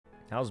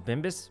How's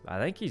Bimbus? I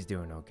think he's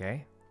doing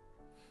okay.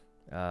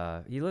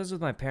 He lives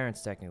with my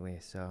parents technically,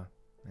 so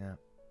yeah.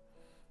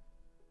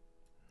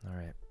 All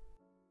right.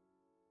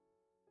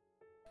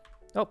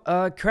 Oh,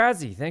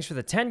 Krazzy, thanks for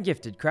the 10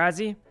 gifted,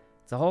 Krazzy.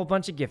 It's a whole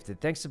bunch of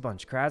gifted. Thanks a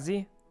bunch,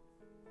 Krazzy.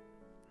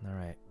 All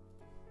right.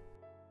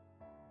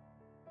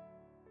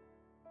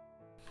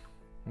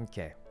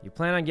 Okay. You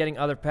plan on getting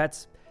other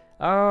pets?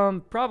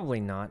 Probably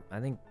not. I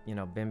think, you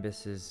know,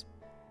 Bimbus is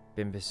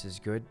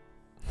good.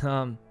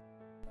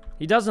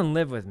 He doesn't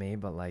live with me,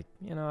 but like,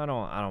 you know, I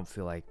don't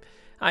feel like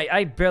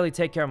I barely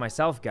take care of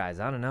myself,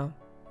 guys. I don't know.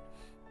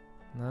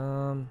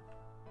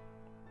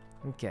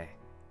 Okay.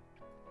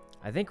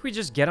 I think we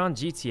just get on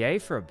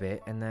GTA for a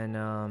bit, and then,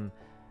 I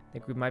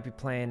think we might be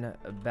playing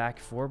Back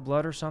 4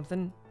 Blood or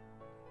something.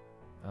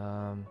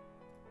 Not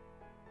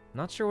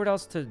sure what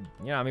else to,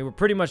 you know, I mean, we're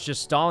pretty much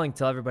just stalling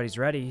till everybody's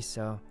ready,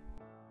 so.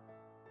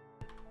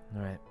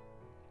 Alright.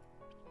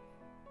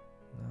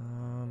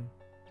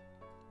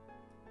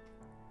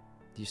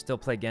 Do you still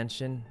play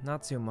Genshin?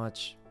 Not too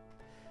much.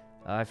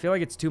 I feel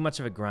like it's too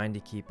much of a grind to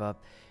keep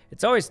up.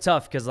 It's always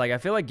tough, because, like, I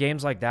feel like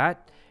games like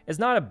that, it's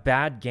not a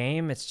bad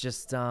game, it's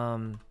just,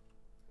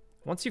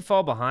 once you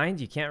fall behind,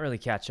 you can't really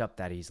catch up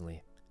that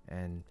easily.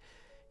 And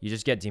you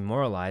just get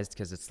demoralized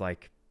because it's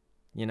like,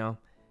 you know,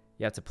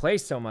 you have to play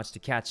so much to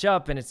catch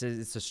up, and it's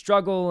a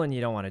struggle, and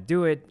you don't want to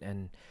do it.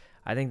 And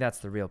I think that's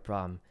the real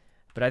problem.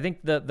 But I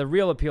think the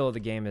real appeal of the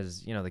game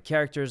is, you know, the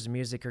characters, the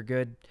music are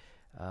good.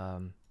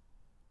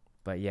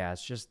 But yeah,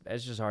 it's just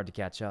hard to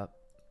catch up.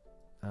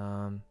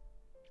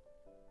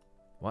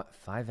 What?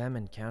 5M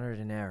encountered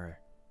an error.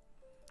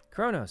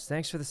 Kronos,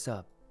 thanks for the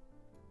sub.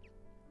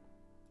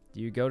 Do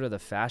you go to the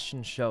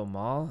fashion show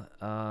mall?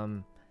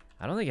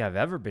 I don't think I've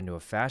ever been to a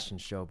fashion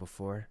show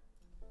before.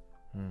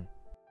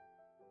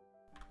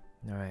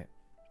 Alright.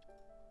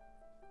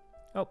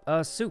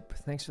 Oh, Soup,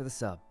 thanks for the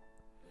sub.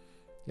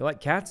 You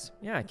like cats?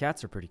 Yeah,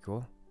 cats are pretty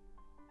cool.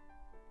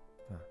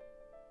 Huh.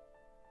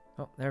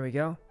 Oh, there we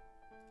go.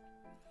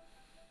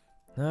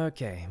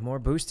 Okay, more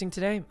boosting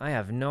today? I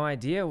have no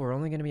idea. We're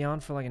only going to be on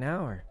for like an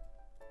hour.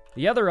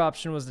 The other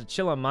option was to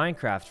chill on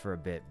Minecraft for a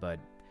bit, but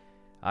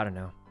I don't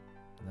know.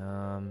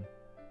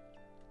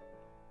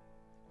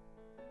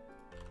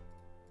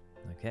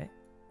 Okay.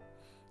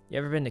 You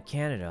ever been to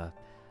Canada?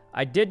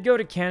 I did go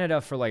to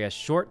Canada for like a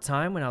short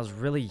time when I was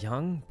really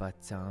young, but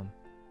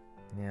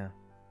yeah.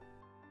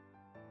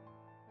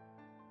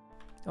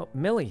 Oh,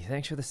 Millie,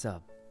 thanks for the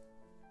sub.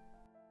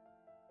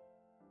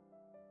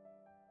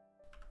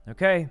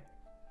 Okay.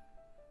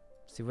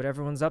 See what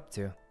everyone's up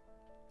to.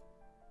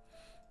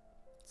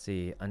 Let's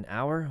see, an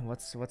hour?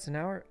 What's an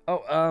hour?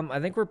 Oh, I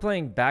think we're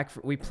playing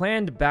we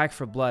planned Back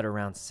 4 Blood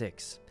around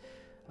 6.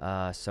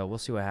 So we'll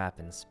see what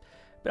happens.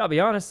 But I'll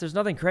be honest, there's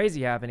nothing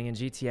crazy happening in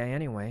GTA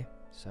anyway.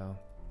 So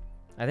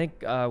I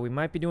think we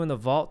might be doing the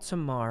vault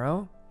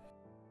tomorrow.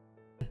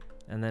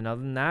 And then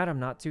other than that, I'm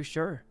not too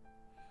sure.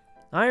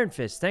 Iron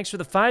Fist, thanks for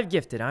the 5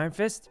 gifted, Iron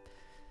Fist.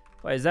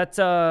 Wait, is that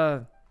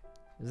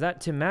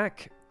Tim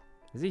Mac?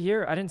 Is he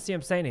here? I didn't see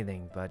him say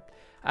anything, but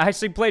I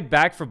actually played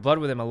Back 4 Blood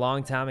with him a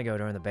long time ago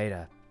during the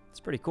beta. It's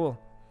pretty cool.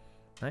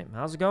 All right,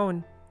 how's it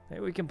going?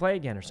 Maybe we can play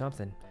again or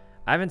something.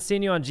 I haven't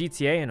seen you on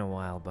GTA in a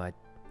while, but...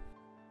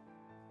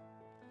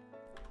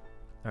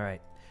 All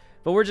right.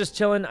 But we're just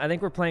chilling. I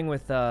think we're playing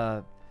with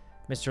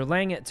Mr.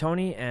 Lang,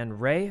 Tony, and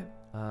Ray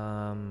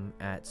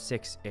at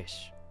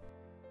 6-ish.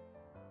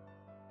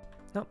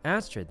 No,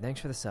 Astrid,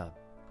 thanks for the sub.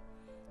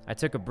 I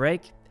took a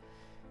break.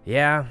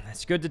 Yeah,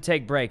 it's good to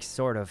take breaks,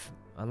 sort of.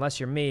 Unless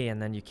you're me,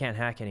 and then you can't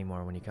hack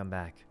anymore when you come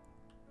back.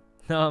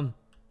 Well,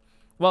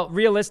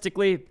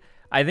 realistically,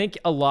 I think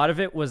a lot of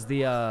it was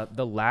the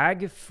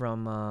lag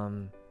from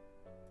the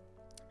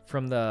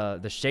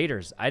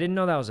shaders. I didn't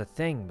know that was a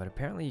thing, but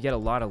apparently you get a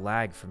lot of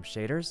lag from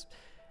shaders.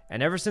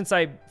 And ever since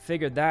I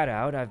figured that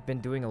out, I've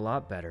been doing a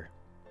lot better.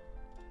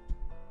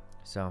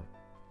 So,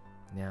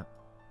 yeah.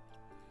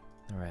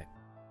 All right.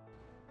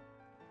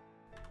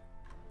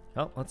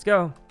 Well, let's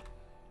go.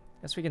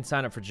 Guess we can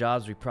sign up for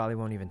jobs we probably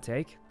won't even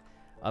take.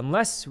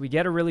 Unless we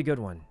get a really good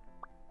one.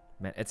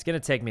 Man, it's going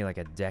to take me like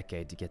a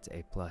decade to get to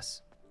A+.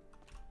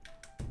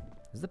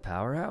 Is the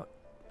power out?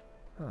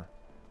 Huh.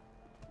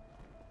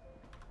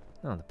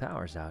 No, the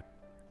power's out.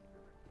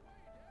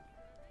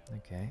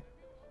 Okay.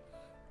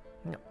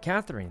 No,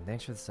 Catherine,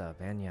 thanks for the sub.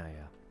 And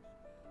Yaya.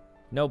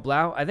 No,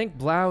 Blau. I think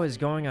Blau is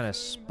going on a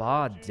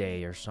spa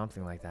day or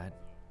something like that.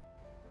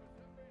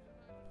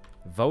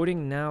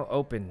 Voting now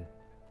open.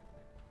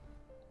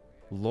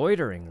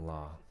 Loitering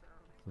law.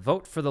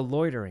 Vote for the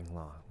loitering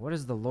law. What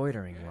is the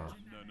loitering law? I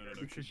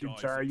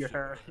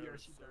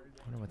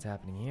wonder what's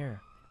happening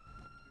here.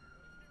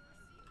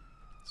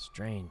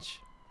 Strange.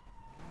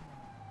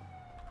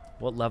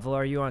 What level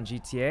are you on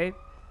GTA?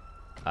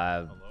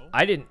 I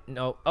didn't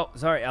know. Oh,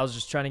 sorry. I was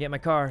just trying to get my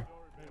car.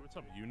 Hey, what's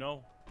up,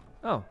 Yuno?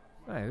 Oh,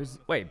 hey,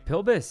 wait,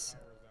 Pilbus?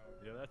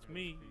 Yeah, that's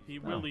me.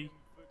 Willie.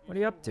 What are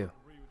you up to?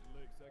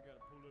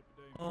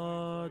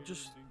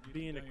 Just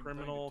being a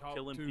criminal,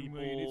 killing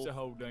people.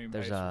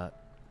 There's a...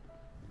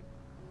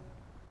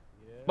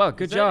 Well,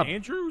 good job.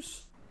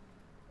 Andrews?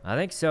 I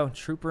think so.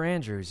 Trooper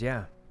Andrews,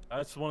 yeah.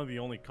 That's one of the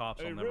only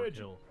cops I'll never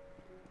kill.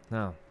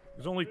 No.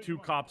 There's only 2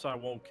 cops I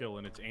won't kill,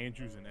 and it's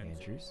Andrews and Ensley.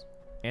 Andrews?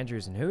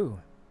 Andrews and who?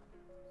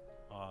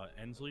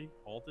 Ensley?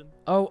 Alton?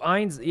 Oh,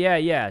 Ainsley. Yeah,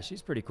 yeah.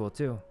 She's pretty cool,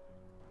 too.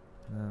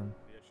 Yeah,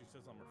 she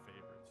says I'm her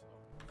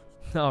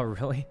favorite, so... Oh,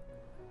 really?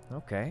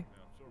 Okay.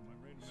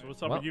 Yeah. So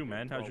what's up with you,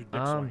 man? How's your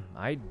dick swing?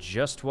 I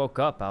just woke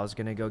up. I was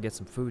gonna go get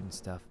some food and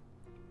stuff.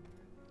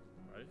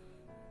 Right?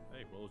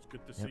 Hey, well, it's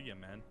good to see you,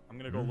 man. I'm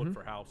gonna go look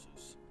for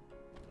houses.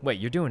 Wait,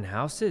 you're doing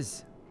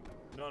houses?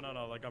 No,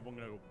 like I'm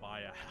gonna go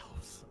buy a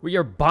house. Well,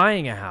 you're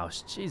buying a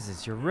house.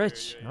 Jesus, you're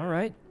rich. Yeah. All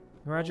right.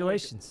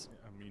 Congratulations. Well,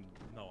 like, I mean,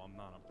 no, I'm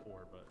not. I'm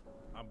poor, but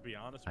I'll be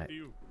honest with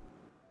you.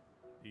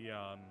 You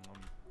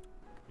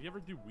ever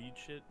do weed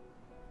shit?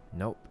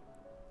 Nope.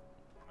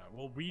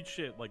 Well, weed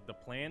shit, like the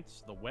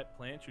plants, the wet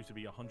plants used to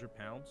be 100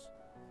 pounds.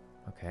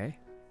 Okay.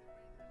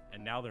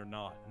 And now they're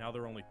not. Now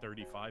they're only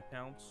 35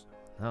 pounds.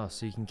 Oh,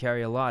 so you can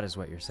carry a lot is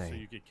what you're saying. So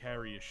you could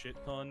carry a shit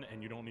ton,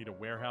 and you don't need a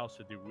warehouse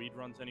to do weed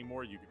runs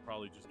anymore. You could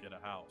probably just get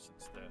a house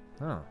instead.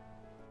 Oh,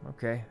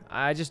 okay.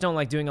 I just don't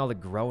like doing all the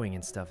growing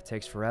and stuff. It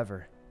takes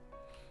forever.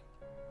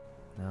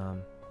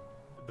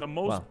 The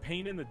most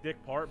pain in the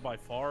dick part by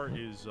far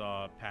is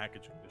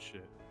packaging the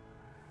shit.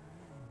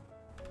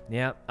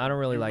 Yeah, I don't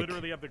really like. You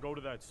literally have to go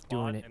to that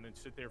doing spot it. and then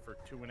sit there for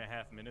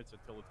 2.5 minutes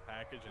until it's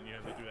packaged, and you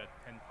have to do that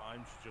 10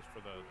 times just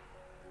for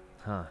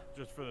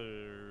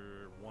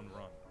the one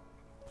run.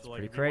 So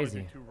like, pretty if you wanna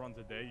crazy. do 2 runs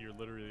a day, you're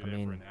literally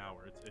there for an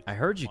hour. It's I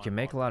heard you can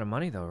make a lot of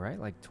money though, right?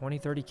 Like 20,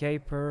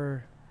 30K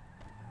per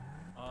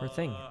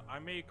thing. I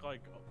make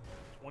like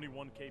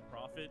 21K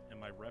profit,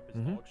 and my rep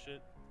is dog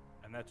shit,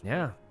 and that's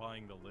Yeah. with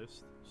buying the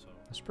list. So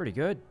That's pretty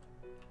good.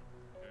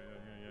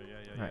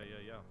 yeah.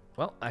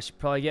 Well, I should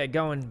probably get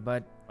going,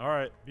 but All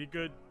right, be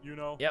good. You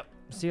know. yep.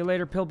 See you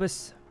later,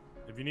 Pilbus.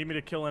 If you need me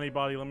to kill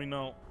anybody, let me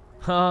know.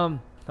 I'll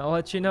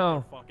let you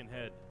know. Fucking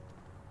head.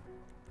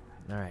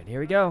 All right, here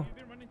we go. Have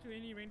you run into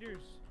any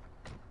reindeers?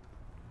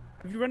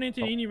 Have you run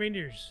into any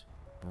reindeers?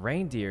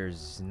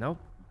 Reindeers? Nope.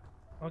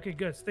 Okay,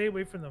 good. Stay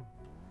away from them.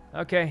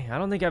 Okay, I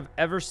don't think I've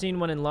ever seen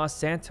one in Los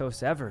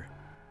Santos ever.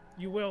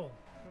 You will.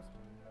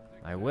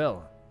 I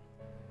will.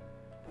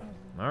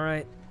 All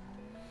right.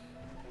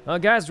 Well,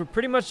 guys, we're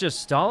pretty much just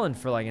stalling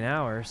for like an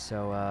hour,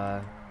 so,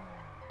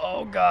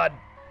 oh, God.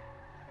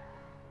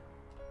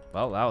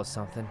 Well, that was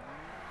something.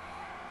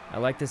 I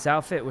like this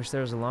outfit. Wish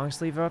there was a long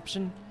sleeve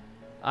option.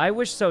 I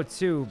wish so,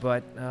 too,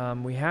 but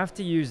we have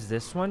to use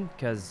this one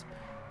because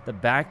the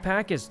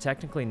backpack is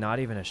technically not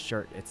even a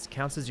shirt. It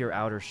counts as your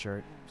outer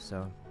shirt,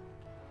 so.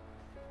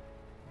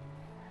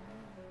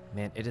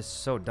 Man, it is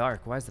so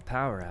dark. Why is the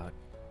power out?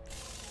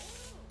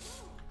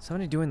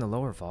 Somebody doing the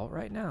lower vault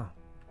right now?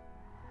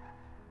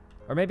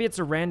 Or maybe it's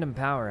a random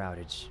power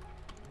outage.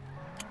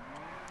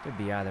 Could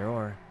be either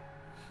or.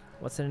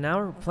 What's in an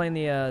hour? We're playing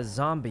the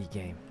zombie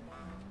game.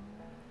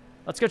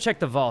 Let's go check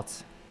the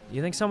vault.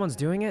 You think someone's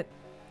doing it?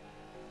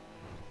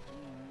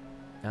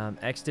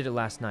 X did it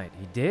last night.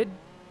 He did?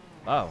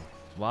 Oh.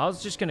 Well, I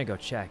was just gonna go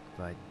check,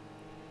 but...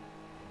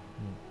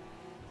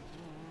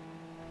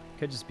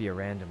 Could just be a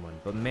random one.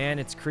 But man,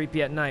 it's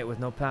creepy at night with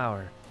no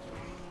power.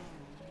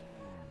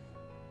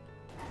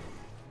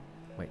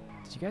 Wait,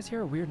 did you guys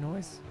hear a weird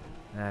noise?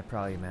 I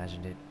probably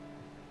imagined it.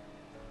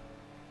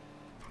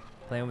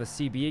 Playing with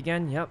CB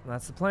again? Yep,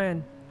 that's the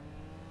plan.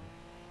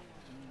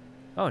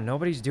 Oh,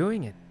 nobody's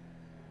doing it.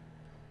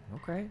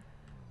 Okay.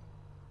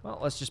 Well,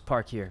 let's just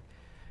park here.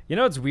 You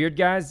know what's weird,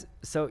 guys?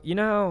 So, you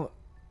know how...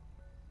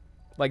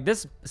 Like,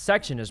 this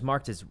section is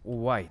marked as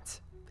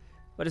white.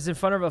 But it's in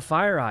front of a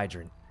fire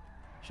hydrant.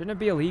 Shouldn't it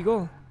be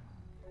illegal?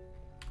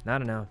 I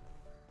don't know.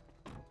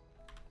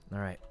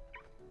 Alright.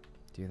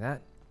 Do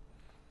that.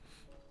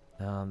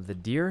 The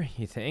deer,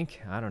 you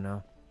think? I don't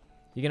know.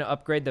 You gonna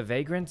upgrade the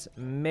vagrants?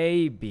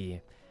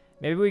 Maybe.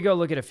 Maybe we go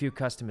look at a few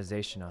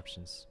customization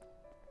options.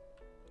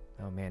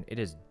 Oh man, it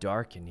is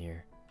dark in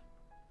here.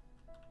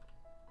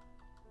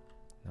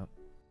 Nope.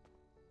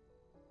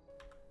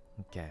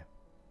 Okay.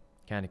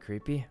 Kind of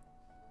creepy.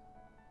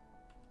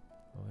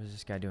 What was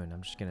this guy doing?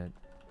 I'm just gonna...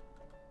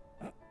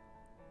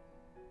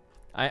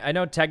 I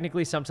know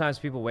technically sometimes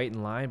people wait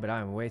in line, but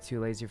I'm way too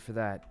lazy for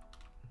that.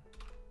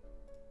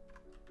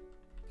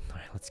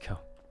 Alright, let's go.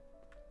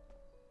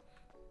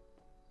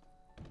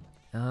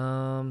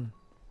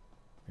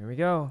 Here we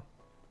go.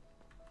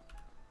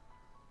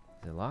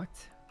 Is it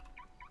locked?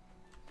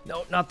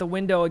 No, not the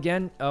window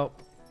again. Oh,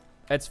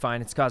 it's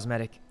fine. It's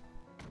cosmetic.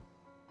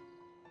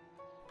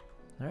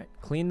 Alright,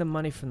 clean the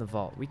money from the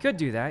vault. We could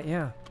do that,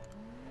 yeah.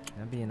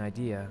 That'd be an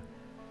idea.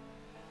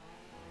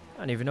 I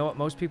don't even know what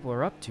most people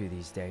are up to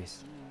these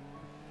days.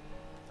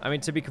 I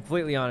mean, to be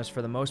completely honest,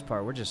 for the most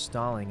part, we're just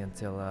stalling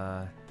until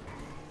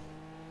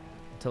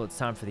it's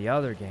time for the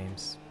other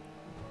games.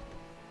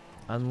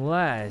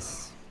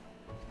 Unless...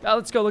 Well,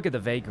 let's go look at the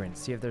Vagrant,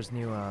 see if there's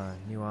new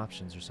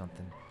options or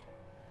something.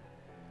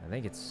 I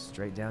think it's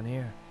straight down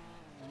here.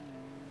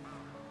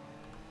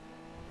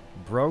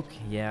 Broke?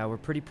 Yeah, we're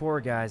pretty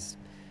poor, guys.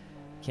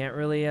 Can't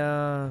really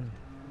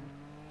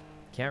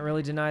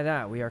deny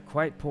that. We are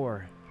quite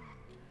poor.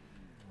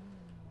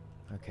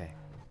 Okay.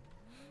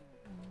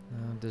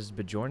 Does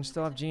Bjorn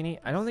still have Genie?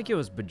 I don't think it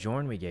was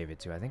Bjorn we gave it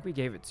to. I think we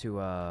gave it to,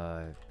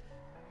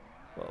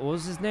 what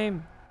was his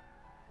name?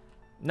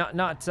 Not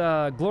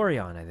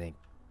Glorion, I think.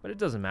 But it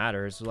doesn't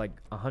matter. It's like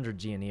 100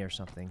 G&E or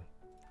something.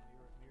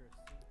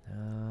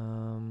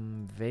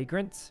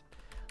 Vagrant.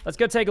 Let's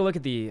go take a look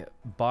at the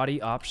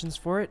body options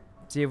for it.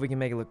 See if we can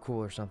make it look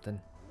cool or something.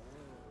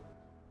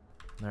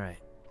 Alright.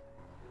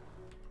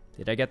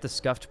 Did I get the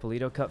scuffed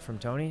Polito cut from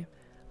Tony?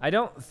 I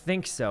don't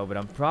think so, but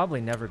I'm probably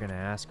never going to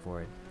ask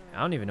for it. I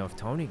don't even know if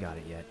Tony got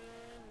it yet.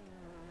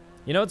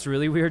 You know what's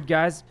really weird,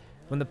 guys?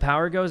 When the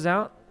power goes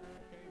out,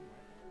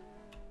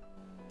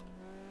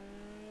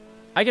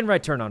 I can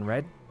write turn on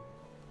red.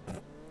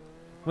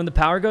 When the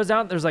power goes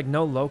out, there's like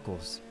no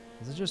locals.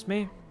 Is it just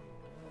me?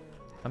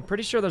 I'm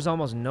pretty sure there's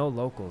almost no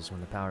locals when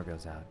the power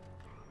goes out.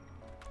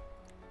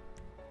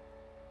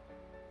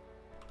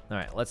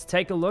 Alright, let's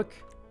take a look.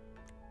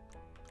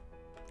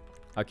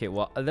 Okay,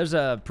 well, there's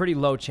a pretty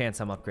low chance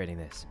I'm upgrading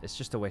this. It's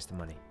just a waste of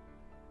money.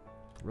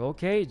 Roll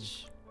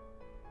cage.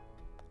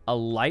 A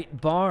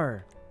light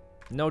bar.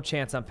 No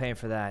chance I'm paying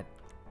for that.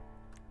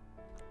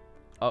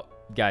 Oh,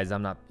 guys,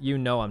 I'm not... You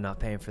know I'm not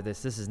paying for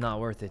this. This is not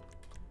worth it.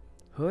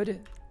 Hood?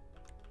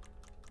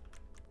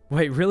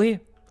 Wait, really?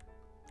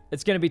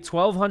 It's going to be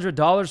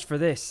 $1,200 for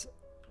this.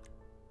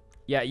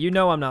 Yeah, you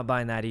know I'm not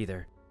buying that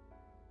either.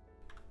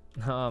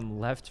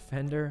 Left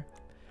fender.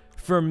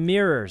 For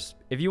mirrors.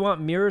 If you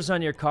want mirrors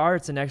on your car,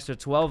 it's an extra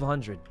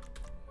 $1,200.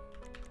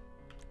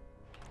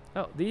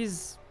 Oh,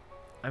 these...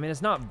 I mean,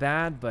 it's not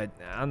bad, but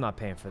I'm not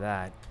paying for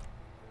that.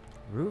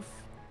 Roof?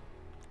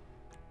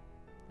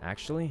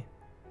 Actually?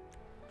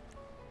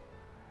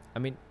 I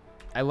mean,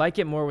 I like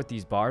it more with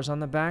these bars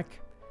on the back,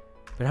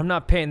 but I'm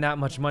not paying that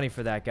much money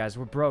for that, guys.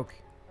 We're broke.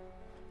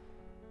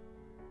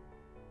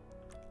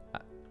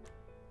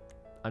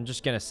 I'm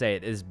just going to say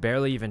it. This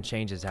barely even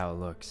changes how it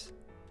looks.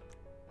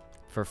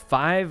 For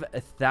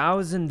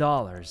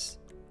 $5,000,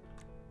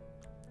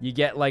 you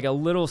get like a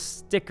little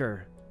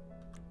sticker.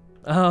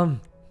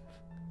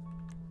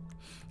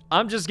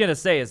 I'm just going to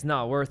say it's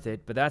not worth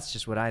it, but that's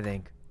just what I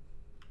think.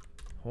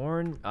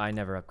 Horn. I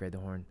never upgrade the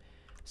horn.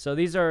 So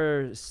these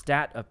are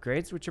stat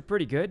upgrades, which are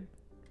pretty good.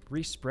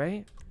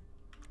 Respray.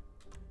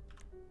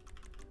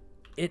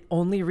 It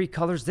only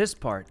recolors this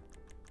part.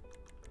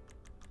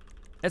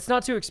 It's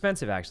not too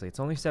expensive, actually.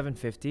 It's only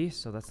 $750,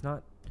 so that's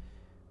not...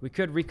 We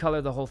could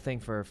recolor the whole thing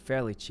for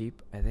fairly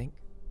cheap, I think.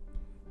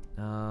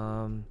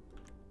 Color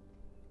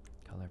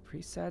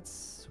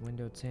presets.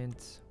 Window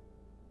tint.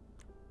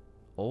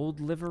 Old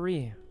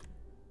livery.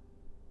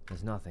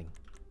 There's nothing.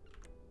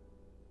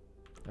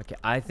 Okay,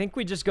 I think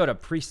we just go to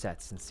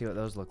presets and see what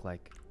those look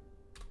like.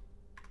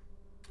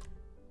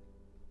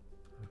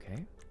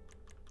 Okay.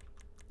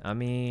 I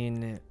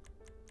mean...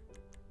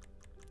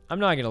 I'm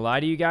not gonna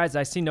lie to you guys.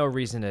 I see no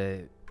reason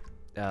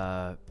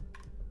to...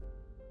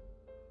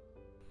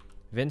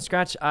 Vin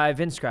scratch? I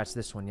Vin scratched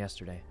this one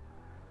yesterday.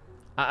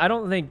 I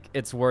don't think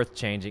it's worth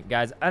changing.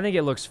 Guys, I think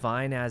it looks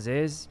fine as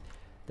is.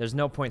 There's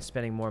no point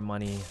spending more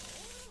money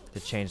to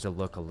change the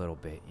look a little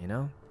bit, you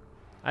know?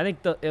 I think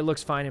it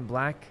looks fine in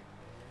black.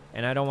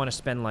 And I don't want to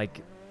spend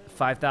like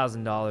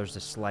 $5,000 to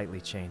slightly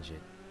change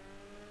it.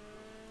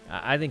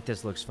 I think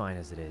this looks fine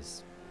as it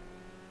is.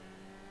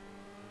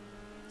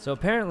 So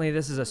apparently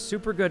this is a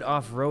super good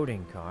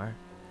off-roading car.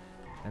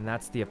 And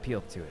that's the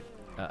appeal to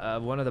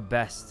it. One of the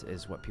best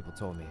is what people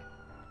told me.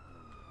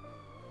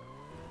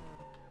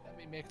 Let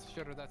me make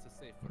sure that's a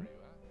safe for you,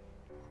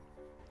 huh?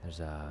 There's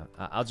a...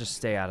 I'll just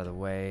stay out of the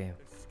way.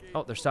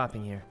 Oh, they're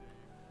stopping here.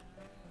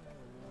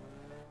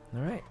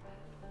 Alright.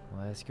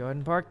 Well, let's go ahead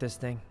and park this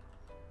thing.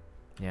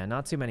 Yeah,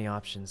 not too many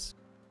options.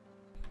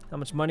 How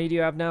much money do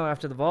you have now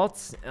after the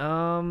vaults?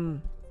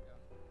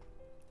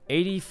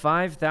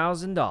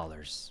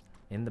 $85,000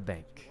 in the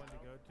bank.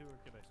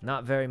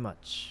 Not very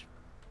much.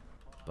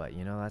 But,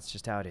 you know, that's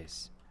just how it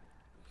is.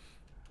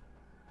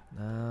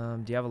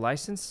 Do you have a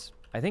license?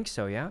 I think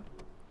so, yeah.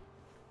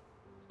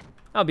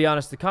 I'll be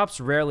honest, the cops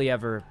rarely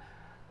ever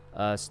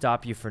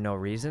stop you for no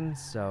reason.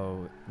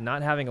 So,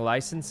 not having a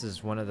license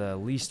is one of the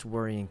least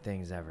worrying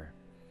things ever.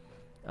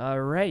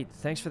 Alright,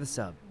 thanks for the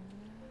sub.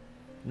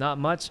 Not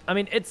much. I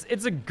mean,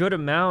 it's a good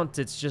amount.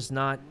 It's just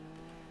not...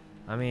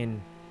 I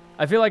mean,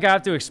 I feel like I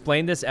have to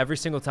explain this every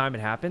single time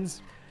it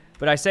happens.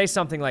 But I say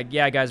something like,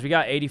 yeah, guys, we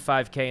got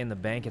 85K in the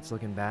bank. It's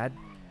looking bad.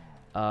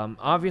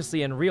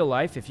 Obviously, in real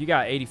life, if you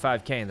got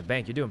 85K in the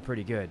bank, you're doing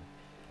pretty good.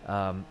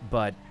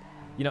 But,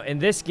 you know, in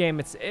this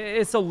game,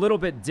 it's a little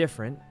bit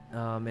different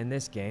in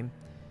this game.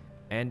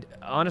 And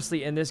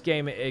honestly, in this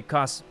game, it's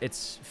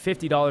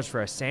 $50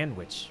 for a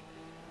sandwich.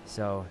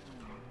 So,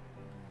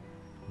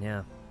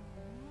 yeah.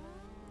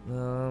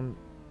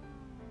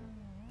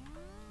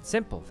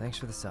 Simple. Thanks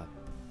for the sub.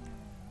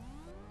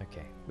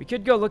 Okay. We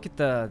could go look at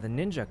the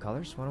ninja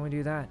colors. Why don't we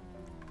do that?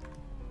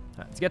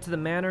 Right, let's get to the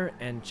manor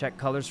and check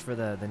colors for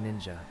the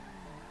ninja.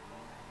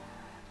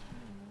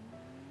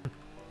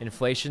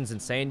 Inflation's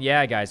insane.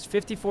 Yeah, guys.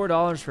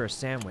 $54 for a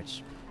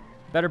sandwich.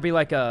 Better be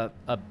like a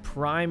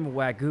prime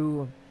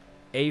Wagyu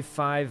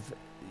A5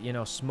 you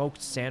know,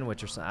 smoked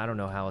sandwich or something. I don't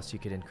know how else you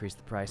could increase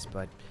the price,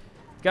 but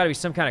it's got to be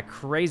some kind of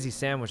crazy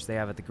sandwich they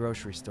have at the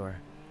grocery store.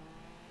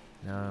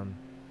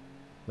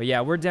 But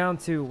yeah, we're down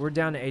to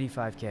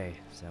 85K,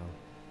 so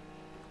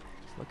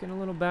it's looking a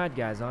little bad,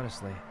 guys,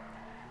 honestly.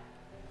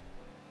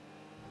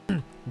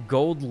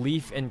 Gold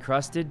leaf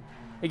encrusted.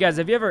 Hey guys,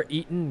 have you ever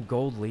eaten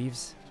gold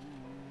leaves?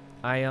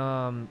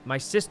 My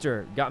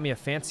sister got me a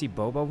fancy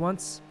boba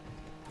once,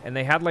 and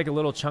they had like a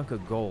little chunk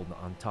of gold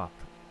on top.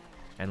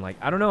 And like,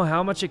 I don't know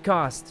how much it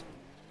cost.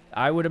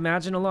 I would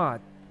imagine a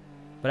lot.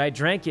 But I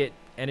drank it,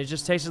 and it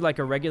just tasted like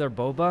a regular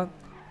boba.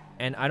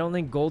 And I don't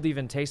think gold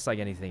even tastes like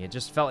anything. It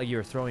just felt like you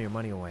were throwing your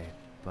money away.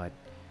 But,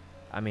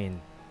 I mean,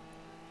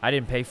 I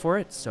didn't pay for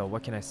it, so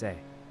what can I say?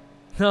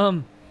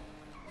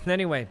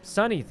 Anyway,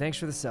 Sunny, thanks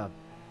for the sub.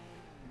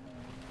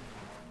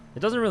 It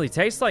doesn't really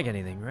taste like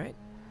anything, right?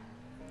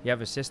 You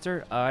have a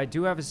sister? I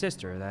do have a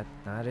sister.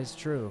 That is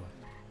true.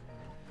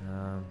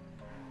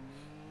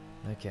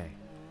 Okay.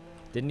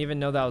 Didn't even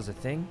know that was a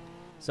thing.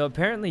 So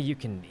apparently you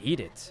can eat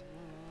it.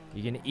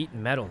 You can eat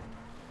metal.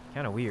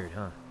 Kind of weird,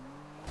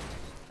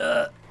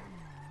 huh?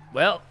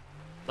 Well,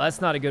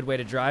 that's not a good way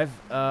to drive.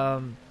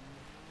 All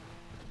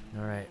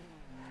right.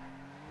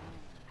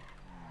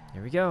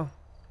 Here we go.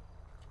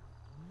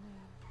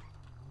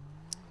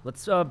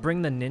 Let's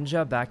bring the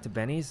Ninja back to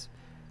Benny's.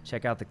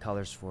 Check out the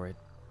colors for it.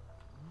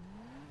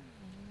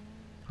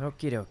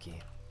 Okie dokie.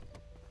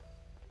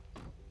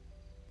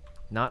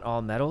 Not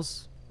all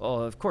metals?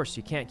 Well, of course,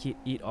 you can't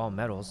eat all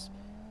metals.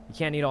 You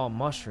can't eat all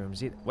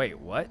mushrooms either. Wait,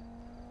 what?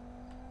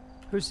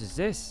 Whose is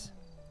this?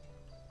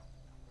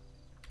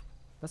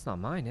 That's not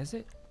mine, is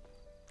it?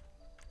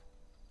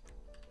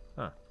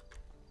 Huh.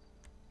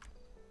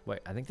 Wait,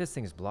 I think this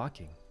thing is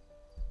blocking.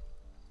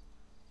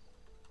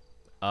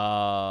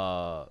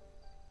 Well.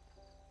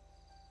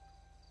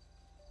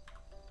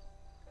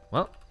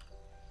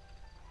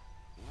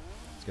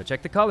 Let's go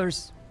check the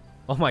colors.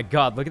 Oh my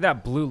god, look at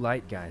that blue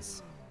light,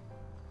 guys.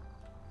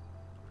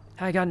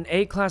 I got an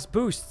A-class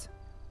boost.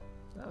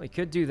 Well, we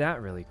could do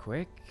that really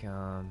quick.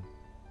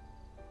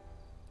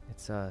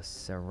 It's a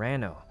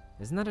serrano.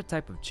 Isn't that a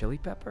type of chili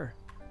pepper?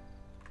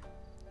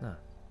 Huh.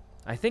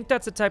 I think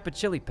that's a type of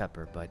chili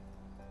pepper, but...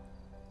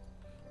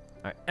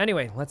 Alright,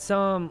 anyway, let's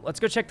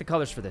go check the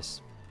colors for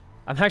this.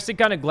 I'm actually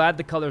kind of glad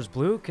the color's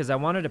blue, because I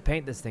wanted to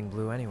paint this thing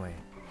blue anyway.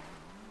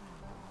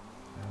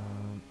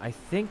 I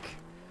think...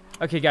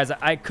 Okay, guys,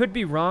 I could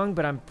be wrong,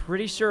 but I'm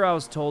pretty sure I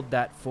was told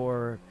that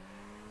for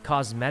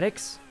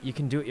cosmetics, you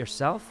can do it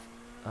yourself.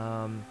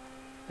 And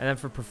then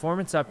for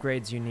performance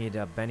upgrades, you need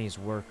a Benny's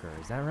worker.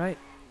 Is that right?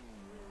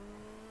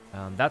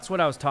 That's what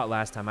I was taught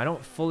last time. I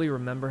don't fully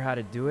remember how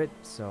to do it,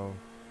 so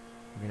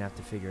we're going to have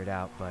to figure it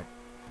out. But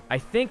I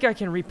think I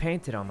can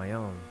repaint it on my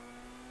own.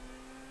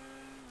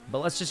 But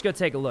let's just go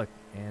take a look.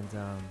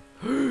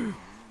 And,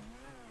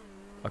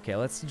 okay,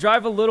 let's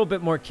drive a little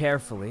bit more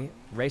carefully.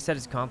 Ray said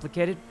it's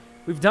complicated.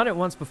 We've done it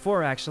once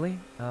before, actually.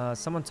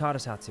 Someone taught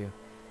us how to.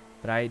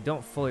 But I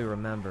don't fully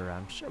remember.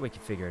 I'm sure we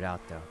can figure it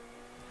out, though.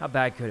 How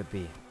bad could it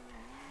be?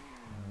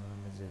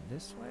 Is it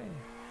this way?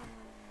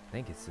 I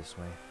think it's this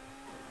way.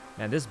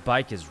 Man, this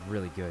bike is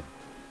really good.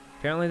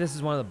 Apparently, this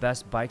is one of the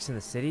best bikes in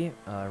the city.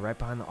 Right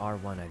behind the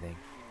R1, I think.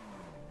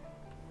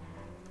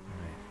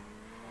 Alright.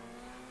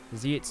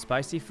 Does he eat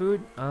spicy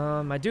food?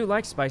 I do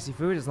like spicy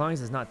food as long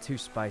as it's not too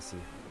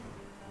spicy.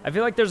 I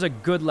feel like there's a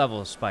good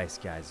level of spice,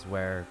 guys,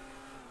 where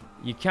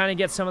you kind of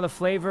get some of the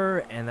flavor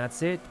and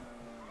that's it.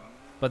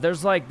 But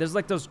there's like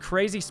those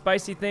crazy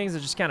spicy things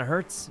that just kind of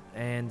hurts,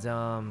 and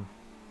I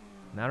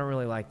don't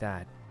really like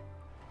that.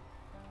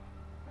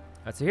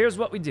 Alright, so here's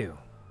what we do.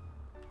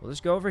 We'll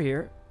just go over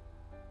here,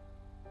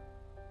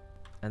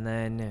 and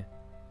then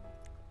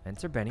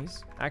enter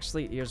Benny's.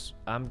 Actually,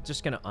 I'm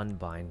just gonna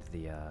unbind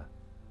the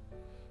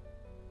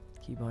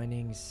key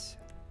bindings.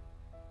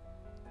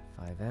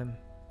 5M.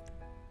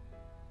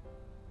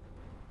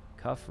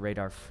 Cuff,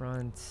 radar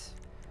front.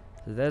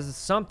 So there's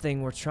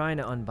something we're trying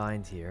to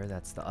unbind here.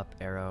 That's the up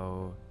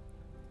arrow.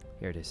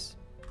 Here it is.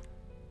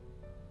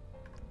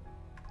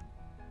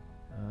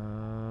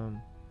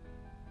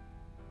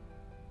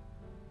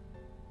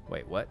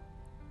 Wait, what?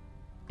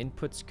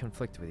 Inputs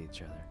conflict with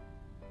each other.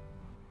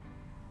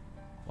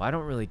 Well, I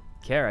don't really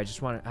care. I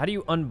just want to... How do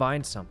you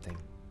unbind something?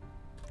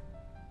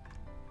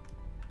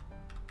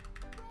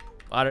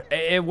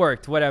 It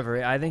worked.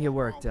 Whatever. I think it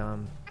worked. All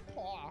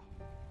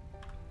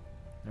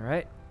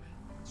right.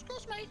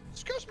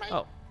 Excuse me.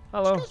 Oh,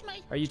 hello. Excuse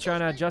me. Are you trying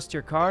to adjust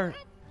your car?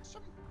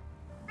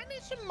 I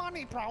need some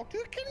money, bro.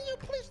 Dude, can you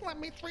please lend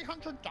me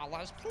 $300,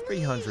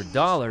 please?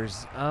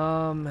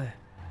 $300.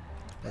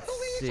 Let's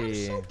please,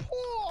 see. I'm so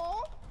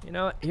poor. You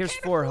know what? Here's I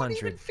can't afford 400.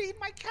 even feed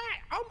my cat.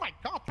 Oh my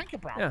god, thank you,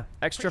 bro. Yeah,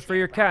 extra Appreciate for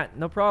your it, bro. cat.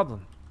 No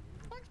problem.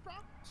 Thanks, bro.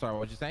 Sorry,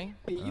 what you saying?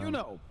 Hey,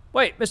 Yuno.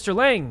 Wait, Mr.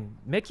 Lang,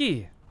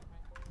 Mickey.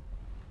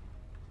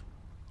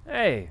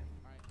 Hey,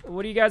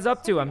 what are you guys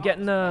up to? I'm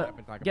getting the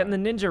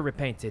ninja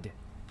repainted.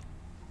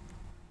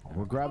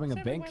 We're grabbing a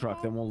bank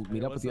truck, then we'll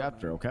meet up with you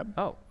after, okay?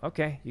 Oh,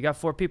 okay. You got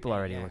 4 people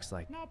already, it looks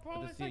like. No, bro,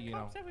 Good to it's see like you,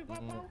 cops Yuno. everywhere,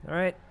 bro. All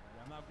right.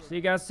 See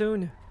you guys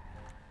soon.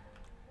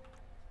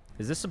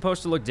 Is this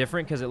supposed to look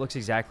different? Because it looks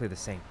exactly the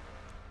same.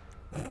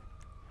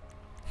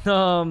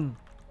 Okay,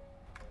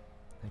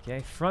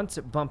 front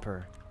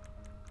bumper.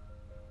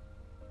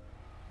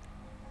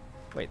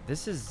 Wait,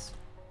 this is...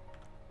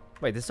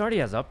 Wait, this already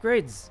has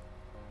upgrades?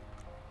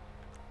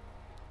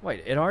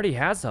 Wait, it already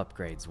has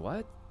upgrades.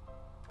 What?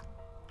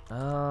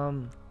 Huh.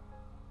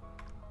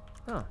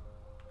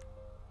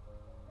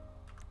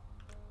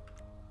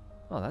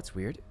 Oh, that's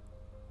weird.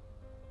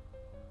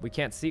 We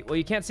can't see... Well,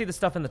 you can't see the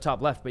stuff in the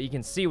top left, but you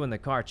can see when the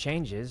car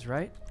changes,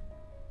 right?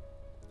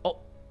 Oh,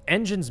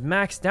 engine's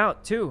maxed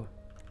out, too.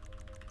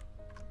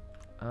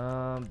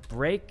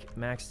 Brake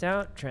maxed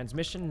out.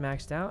 Transmission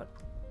maxed out.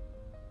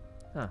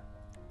 Huh.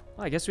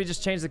 Well, I guess we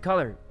just changed the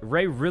color.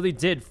 Ray really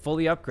did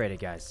fully upgrade it,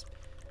 guys.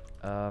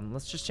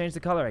 Let's just change the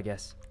color, I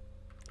guess.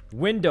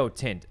 Window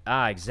tint.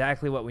 Ah,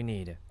 exactly what we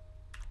need.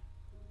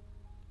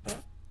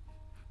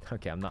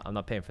 Okay, I'm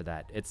not paying for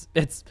that. It's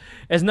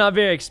not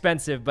very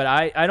expensive, but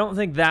I don't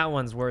think that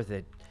one's worth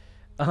it.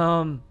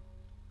 Old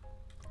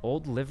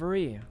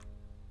livery.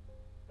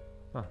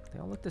 Huh, they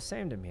all look the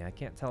same to me. I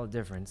can't tell a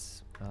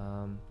difference.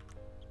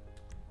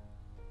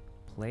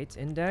 Plate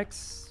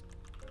index.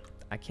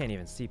 I can't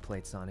even see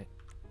plates on it.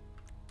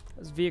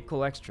 That's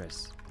vehicle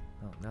extras.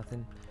 Oh,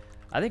 nothing.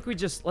 I think we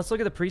just... Let's look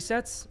at the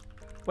presets.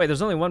 Wait,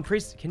 there's only one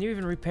preset. Can you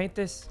even repaint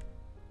this?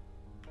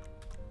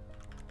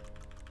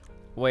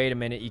 Wait a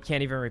minute. You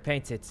can't even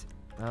repaint it.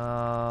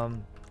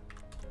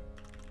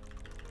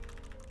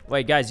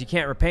 Wait, guys. You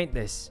can't repaint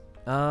this.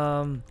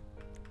 I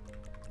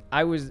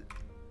was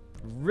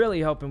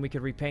really hoping we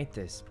could repaint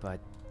this,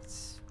 but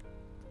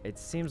it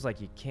seems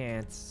like you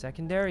can't.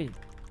 Secondary.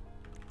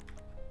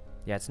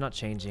 Yeah, it's not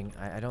changing.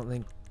 I don't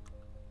think...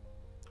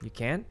 You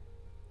can?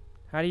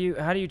 How do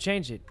you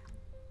change it?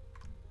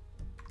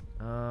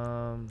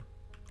 Where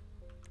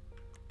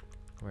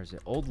is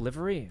it? Old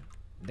livery?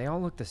 They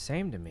all look the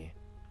same to me.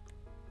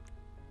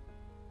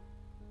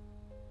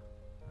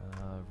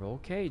 Roll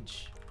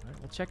cage. Alright,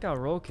 we'll check out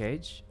roll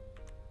cage.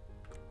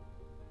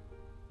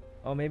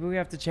 Oh, maybe we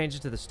have to change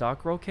it to the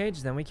stock roll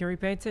cage, then we can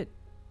repaint it.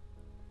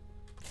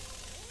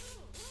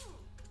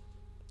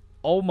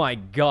 Oh my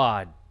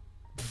god.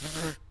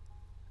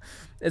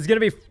 It's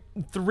gonna be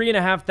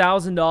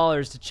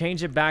 $3,500 to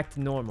change it back to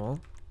normal.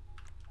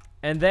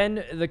 And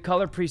then the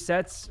color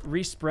presets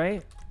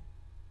respray.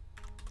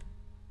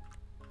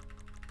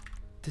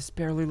 This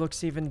barely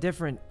looks even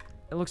different.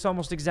 It looks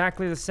almost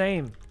exactly the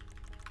same.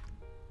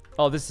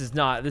 Oh, this is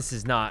not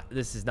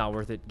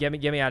worth it. Get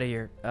me out of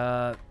here.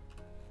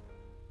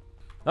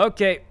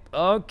 Okay,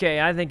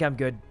 I think I'm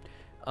good.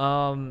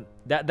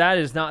 That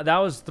was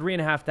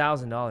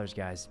 $3,500,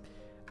 guys.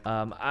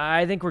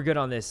 I think we're good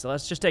on this. So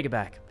let's just take it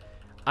back.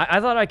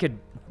 I thought I could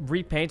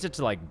repaint it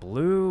to like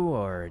blue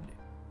or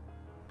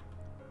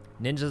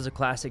Ninja's a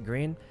classic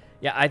green.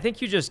 Yeah, I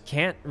think you just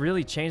can't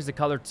really change the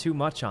color too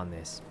much on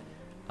this.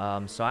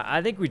 So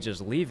I think we just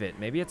leave it.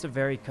 Maybe it's a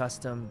very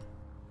custom.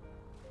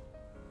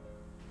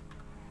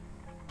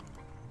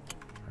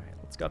 All right,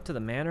 let's go up to the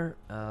manor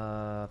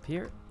up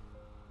here.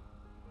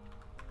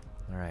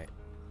 All right.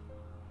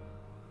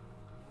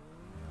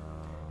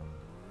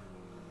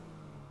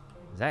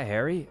 Is that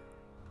Harry?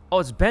 Oh,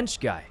 it's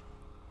Bench Guy.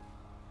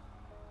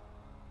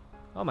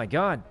 Oh my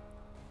god.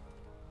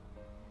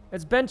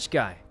 It's Bench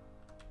Guy.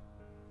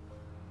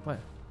 What?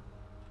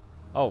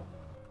 Oh.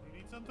 You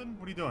need something?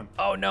 What are you doing?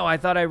 Oh no, I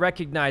thought I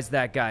recognized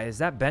that guy. Is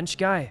that Bench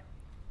Guy?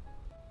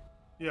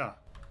 Yeah.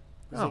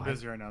 He's a little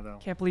busy right now, though.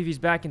 Can't believe he's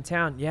back in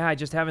town. Yeah, I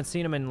just haven't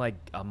seen him in like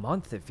a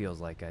month, it feels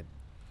like.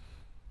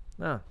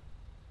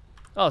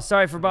 Oh,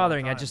 sorry for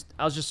bothering. I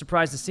was just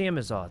surprised to see him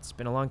is all. It's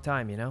been a long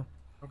time, you know?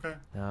 Okay.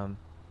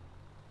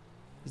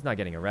 He's not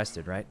getting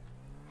arrested, right?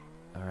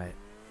 All right.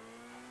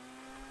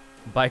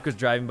 Bike was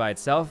driving by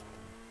itself.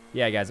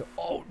 Yeah, guys.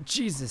 Oh,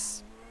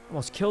 Jesus.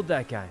 Almost killed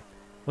that guy.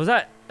 Was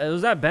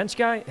that Bench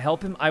Guy?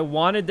 Help him? I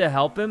wanted to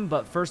help him,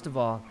 but first of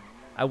all,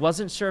 I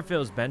wasn't sure if it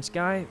was Bench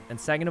Guy. And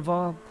second of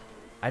all,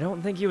 I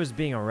don't think he was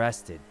being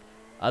arrested.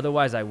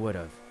 Otherwise, I would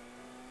have.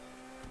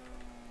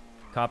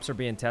 Cops are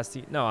being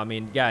testy. No, I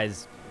mean,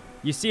 guys,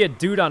 you see a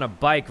dude on a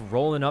bike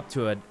rolling up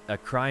to a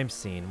crime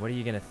scene. What are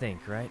you going to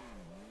think, right?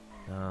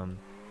 All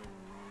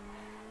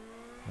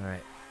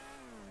right.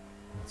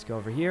 Let's go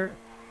over here.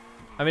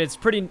 I mean,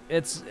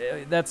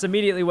 that's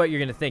immediately what you're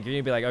going to think. You're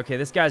going to be like, okay,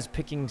 this guy's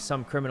picking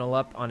some criminal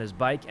up on his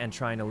bike and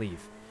trying to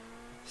leave.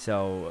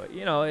 So,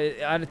 you know,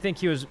 I think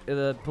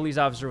the police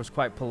officer was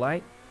quite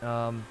polite.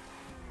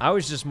 I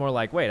was just more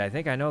like, wait, I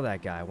think I know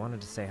that guy. I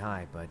wanted to say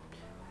hi, but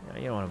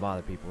you don't want to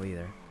bother people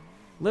either.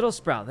 Little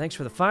Sprout, thanks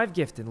for the 5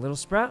 gifted. Little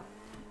Sprout,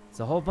 it's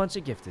a whole bunch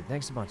of gifted.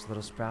 Thanks a bunch,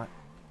 Little Sprout.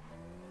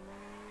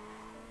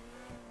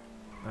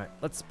 All right,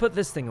 let's put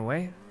this thing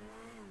away.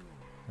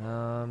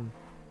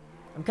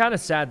 I'm kind of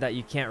sad that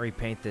you can't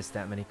repaint this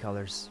that many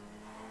colors.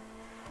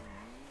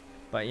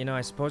 But, you know, I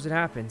suppose it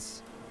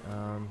happens.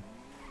 I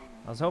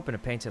was hoping to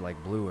paint it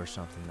like blue or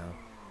something, though.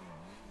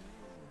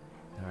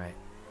 Alright.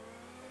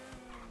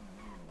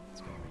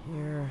 Let's go over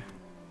here.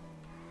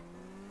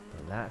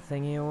 Put that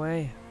thingy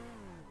away.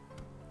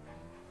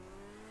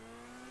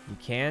 You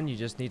can. You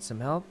just need some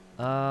help.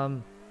 I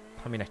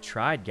mean, I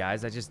tried,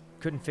 guys. I just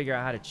couldn't figure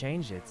out how to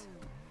change it.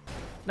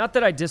 Not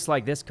that I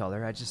dislike this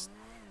color. I just,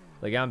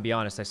 like, I'm gonna be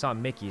honest. I saw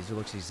Mickey's who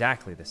looks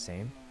exactly the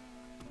same.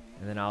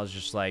 And then I was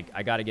just like,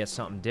 I gotta get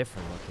something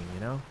different looking, you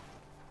know?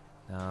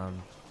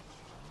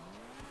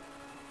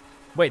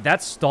 Wait,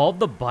 that stalled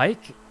the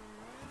bike?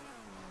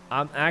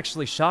 I'm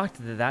actually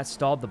shocked that that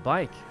stalled the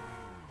bike.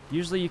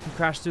 Usually you can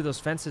crash through those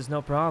fences,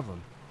 no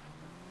problem.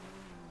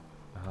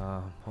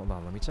 Hold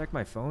on, let me check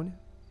my phone.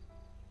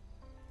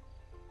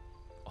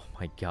 Oh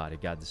my god,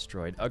 it got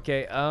destroyed.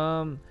 Okay,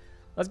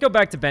 let's go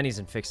back to Benny's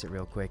and fix it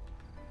real quick.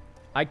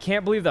 I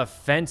can't believe the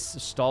fence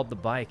stalled the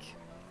bike.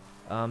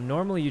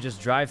 Normally you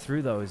just drive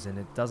through those and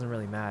it doesn't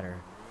really matter.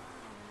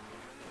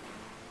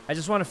 I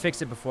just want to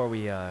fix it before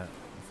we go,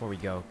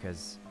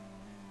 because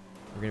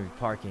we're gonna be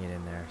parking it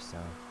in there, so.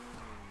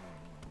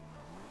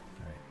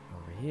 Alright,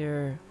 over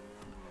here.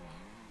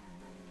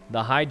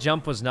 The high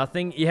jump was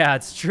nothing? Yeah,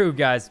 it's true,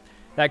 guys.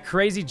 That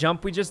crazy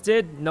jump we just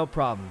did, no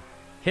problem.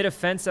 Hit a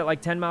fence at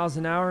like 10 miles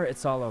an hour,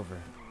 it's all over.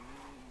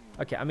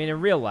 Okay, I mean,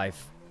 in real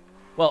life.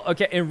 Well,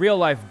 okay, in real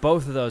life,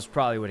 both of those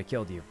probably would have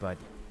killed you, but,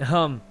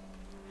 I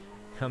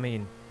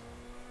mean,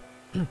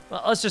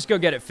 well, let's just go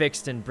get it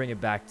fixed and bring it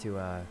back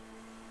to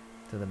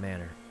the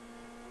manor.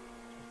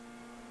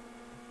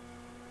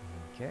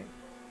 Okay.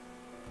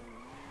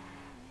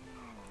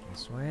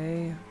 This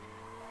way.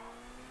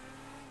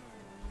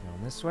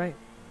 Going this way.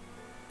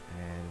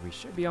 And we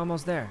should be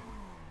almost there.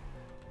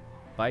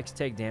 Bikes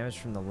take damage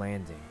from the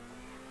landing.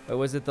 But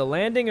was it the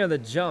landing or the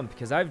jump?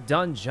 Because I've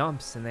done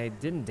jumps and they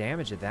didn't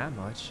damage it that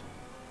much.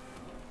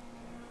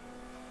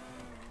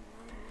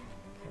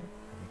 Okay,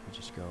 I think we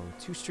just go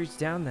 2 streets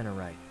down, then a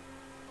right.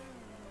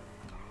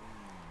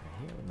 Right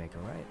here, we make a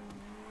right.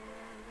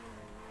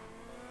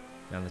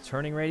 Now the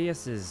turning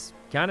radius is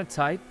kind of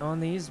tight on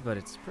these, but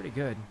it's pretty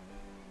good.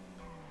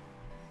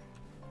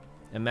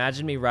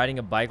 Imagine me riding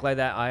a bike like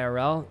that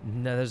IRL.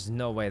 No, there's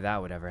no way that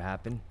would ever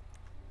happen.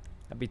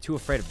 I'd be too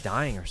afraid of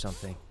dying or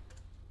something.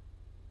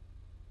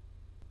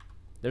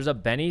 There's a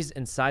Benny's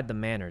inside the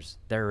manors.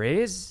 There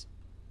is?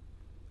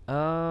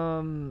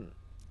 I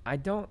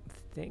don't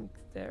think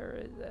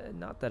there is.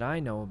 Not that I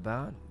know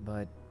about,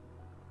 but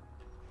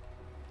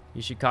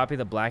you should copy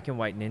the black and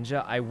white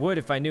ninja. I would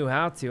if I knew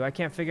how to. I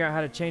can't figure out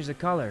how to change the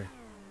color.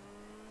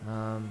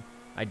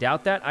 I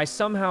doubt that. I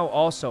somehow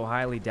also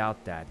highly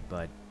doubt that,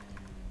 but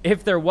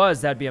if there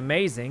was, that'd be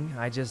amazing.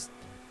 I just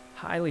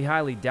highly,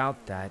 highly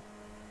doubt that.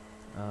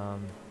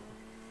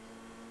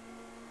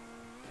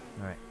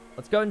 Alright,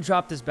 let's go and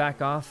drop this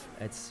back off.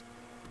 It's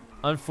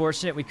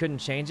unfortunate we couldn't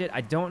change it.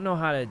 I don't know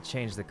how to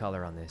change the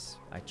color on this.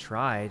 I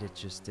tried, it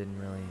just didn't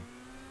really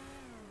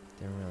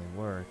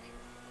work.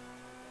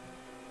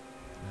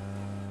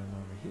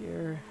 Over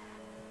here.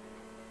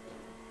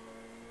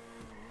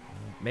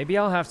 Maybe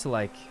I'll have to,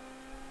 like,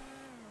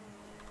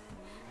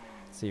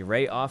 see,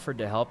 Ray offered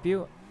to help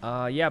you.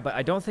 Yeah, but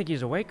I don't think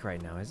he's awake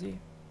right now, is he?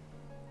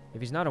 If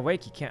he's not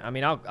awake, he can't. I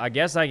mean, I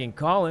guess I can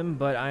call him,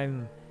 but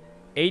I'm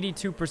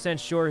 82%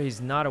 sure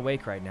he's not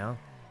awake right now.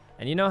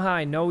 And you know how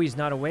I know he's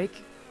not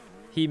awake?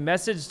 He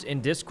messaged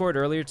in Discord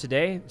earlier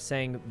today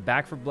saying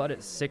Back for Blood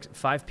at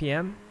 5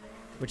 p.m.,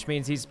 which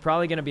means he's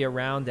probably going to be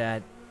around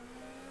at,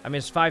 I mean,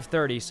 it's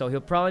 5:30, so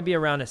he'll probably be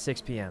around at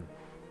 6 p.m.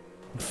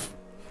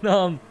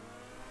 So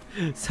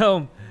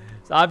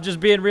I'm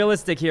just being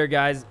realistic here,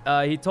 guys.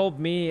 He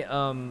told me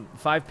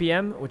 5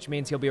 p.m., which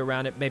means he'll be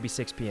around at maybe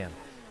 6 p.m.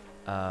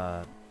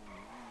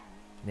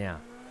 Yeah.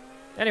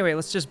 Anyway,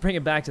 let's just bring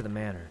it back to the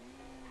manor.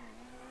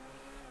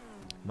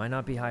 Might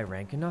not be high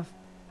rank enough.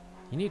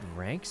 You need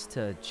ranks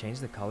to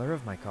change the color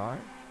of my car?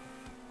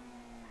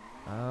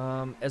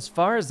 As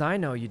far as I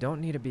know, you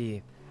don't need to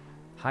be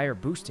higher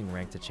boosting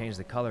rank to change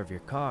the color of your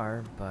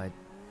car, but,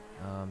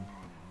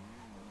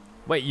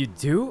 wait, you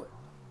do?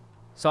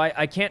 So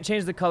I can't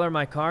change the color of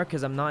my car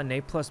because I'm not an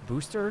A+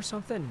 booster or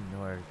something?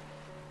 Or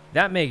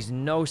that makes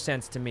no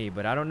sense to me,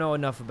 but I don't know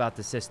enough about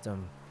the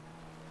system.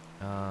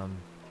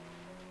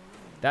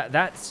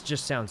 That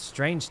just sounds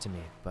strange to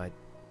me, but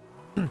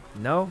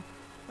no?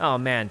 Oh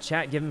man,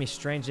 chat giving me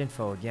strange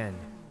info again.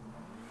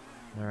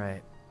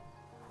 Alright.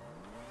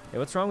 Hey,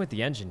 what's wrong with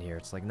the engine here?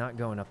 It's like not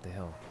going up the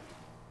hill.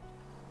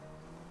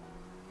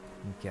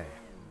 Okay.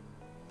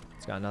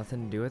 It's got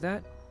nothing to do with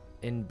that.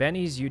 In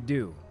Benny's, you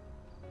do.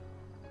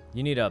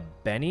 You need a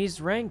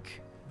Benny's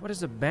rank? What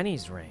is a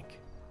Benny's rank?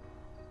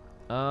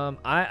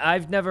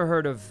 I've never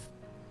heard of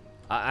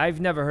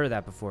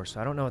that before, so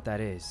I don't know what that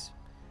is.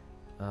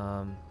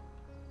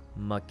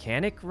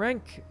 Mechanic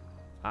rank?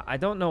 I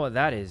don't know what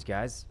that is,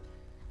 guys.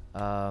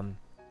 I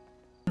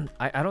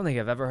don't think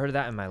I've ever heard of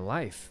that in my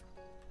life.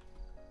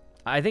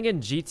 I think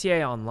in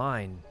GTA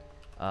Online,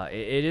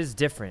 it is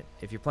different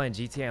if you're playing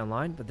GTA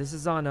Online, but this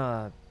is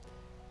on,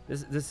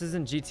 this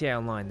isn't GTA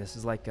Online. This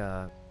is like,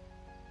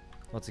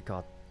 what's it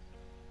called?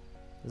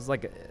 This is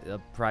like a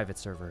private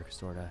server,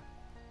 sorta.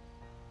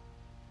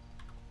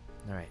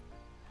 Alright.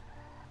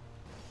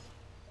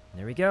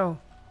 There we go.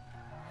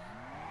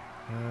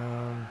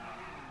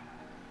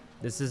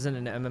 This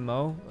isn't an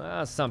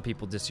MMO. Some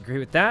people disagree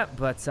with that,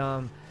 but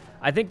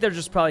I think they're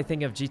just probably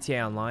thinking of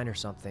GTA Online or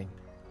something.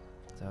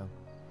 So,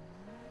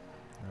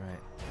 all right.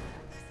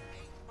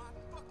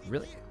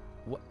 Really?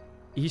 What?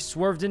 He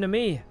swerved into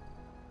me.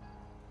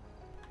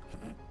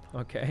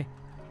 Okay.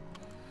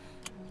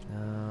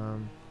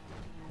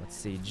 Let's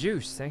see.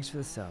 Juice, thanks for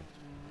the sub.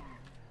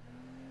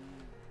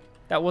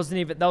 That wasn't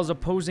even, that was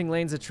opposing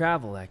lanes of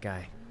travel, that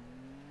guy.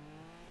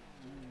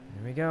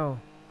 There we go.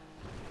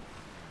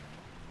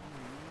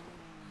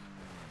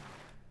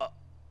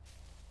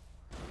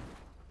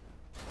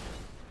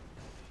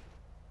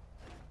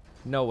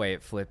 No way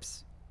it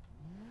flips.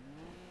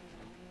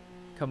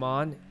 Come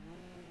on.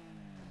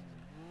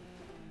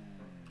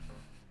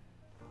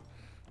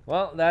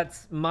 Well,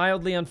 that's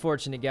mildly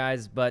unfortunate,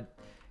 guys, but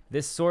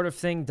this sort of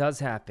thing does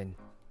happen.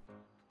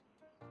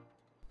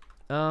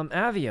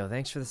 Avio,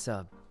 thanks for the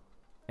sub.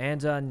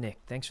 And Nick,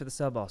 thanks for the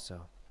sub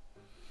also.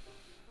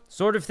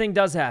 Sort of thing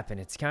does happen.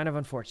 It's kind of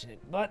unfortunate,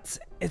 but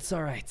it's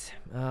all right.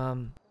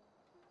 All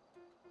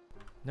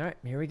right,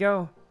 here we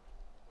go.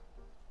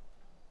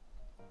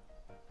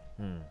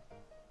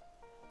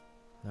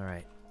 All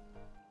right.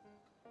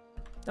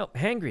 Oh,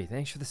 Hangry,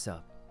 thanks for the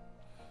sub.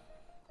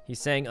 He's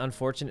saying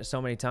unfortunate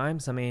so many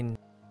times. I mean,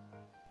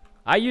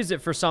 I use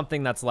it for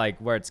something that's like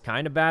where it's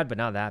kind of bad, but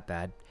not that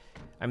bad.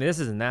 I mean, this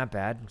isn't that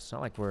bad. It's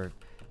not like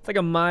it's like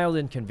a mild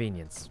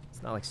inconvenience.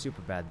 It's not like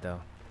super bad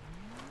though.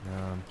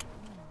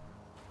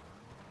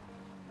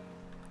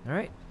 All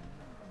right.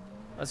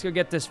 Let's go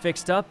get this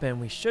fixed up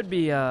and we should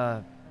be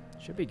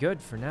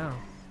good for now.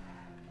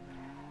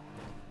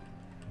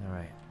 All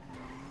right.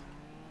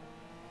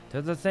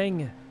 To the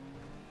thing.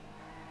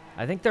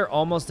 I think they're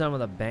almost done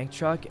with a bank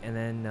truck, and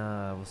then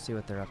we'll see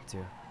what they're up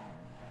to.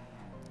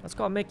 Let's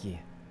call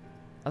Mickey.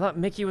 I thought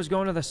Mickey was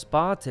going to the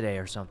spa today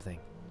or something.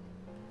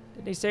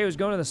 Didn't he say he was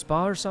going to the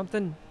spa or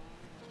something?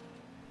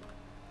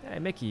 Hey,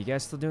 Mickey, you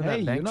guys still doing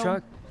that bank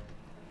truck?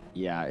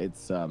 Yeah,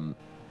 it's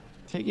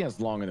taking us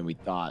longer than we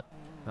thought.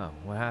 Oh,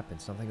 what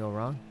happened? Something go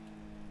wrong?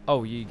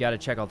 Oh, you got to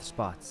check all the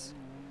spots.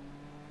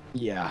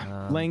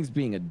 Yeah, Lang's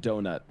being a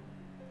donut.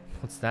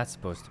 What's that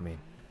supposed to mean?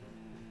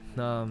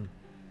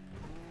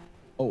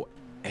 Oh,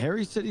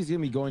 Harry said he's gonna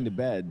be going to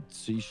bed,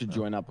 so you should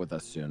join up with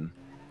us soon.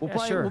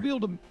 Sure. We'll be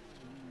able to.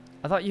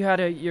 I thought you had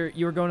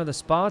you were going to the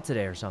spa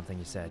today or something.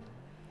 You said.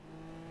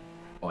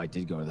 Oh, I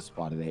did go to the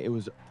spa today. It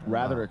was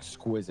rather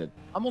exquisite.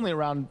 I'm only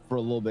around for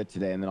a little bit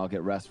today, and then I'll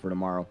get rest for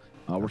tomorrow.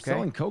 We're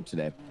selling Coke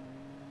today.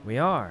 We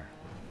are.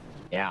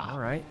 Yeah. All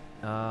right.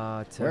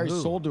 Harry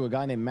sold to a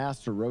guy named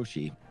Master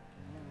Roshi.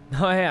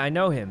 Oh yeah, I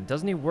know him.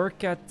 Doesn't he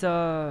work at?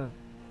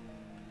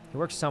 He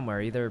works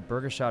somewhere, either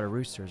Burger Shot or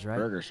Roosters, right?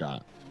 Burger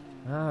Shot.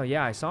 Oh,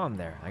 yeah, I saw him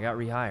there. I got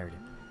rehired.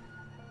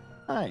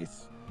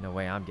 Nice. No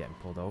way I'm getting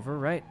pulled over,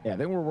 right? Yeah,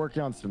 then we're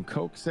working on some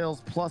Coke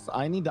sales. Plus,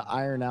 I need to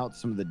iron out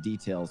some of the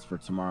details for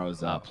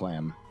tomorrow's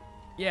plan.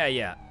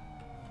 Yeah.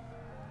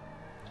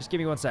 Just give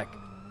me 1 sec.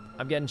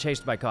 I'm getting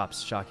chased by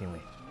cops,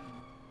 shockingly.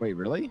 Wait,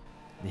 really?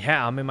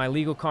 Yeah, I'm in my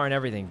legal car and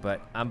everything,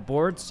 but I'm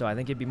bored, so I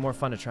think it'd be more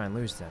fun to try and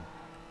lose them.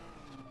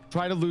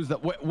 Try to lose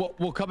that.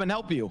 We'll come and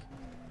help you.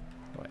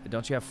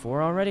 Don't you have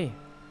 4 already?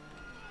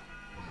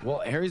 Well,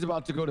 Harry's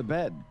about to go to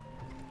bed.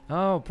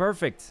 Oh,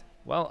 perfect.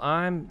 Well,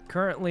 I'm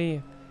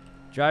currently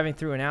driving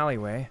through an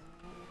alleyway.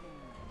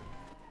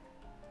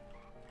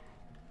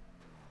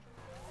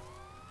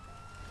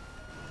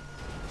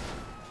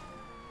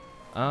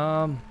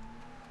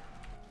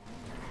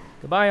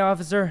 Goodbye,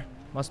 officer.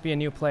 Must be a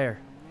new player.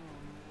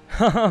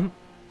 Alright,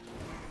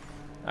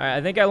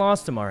 I think I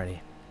lost him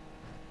already.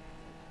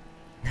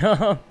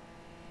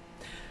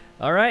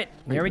 Alright,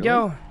 here we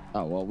go.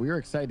 Oh, well, we were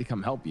excited to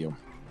come help you.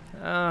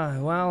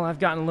 Well, I've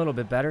gotten a little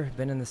bit better.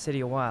 Been in the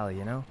city a while,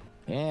 you know?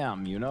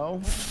 Damn, you know?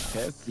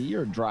 Okay, see,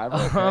 you're a driver,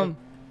 okay?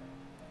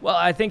 Well,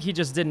 I think he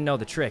just didn't know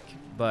the trick.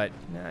 But,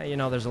 you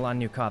know, there's a lot of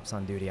new cops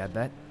on duty, I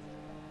bet.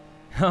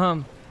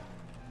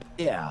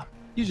 Yeah,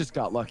 you just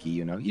got lucky,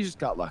 you know? You just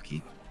got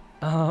lucky.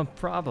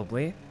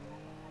 Probably.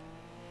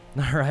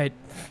 Alright.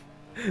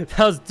 That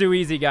was too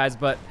easy, guys,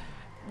 but...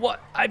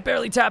 What? I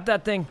barely tapped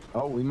that thing.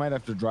 Oh, we might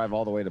have to drive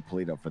all the way to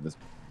Toledo for this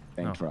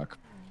bank truck.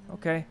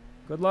 Okay.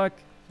 Good luck.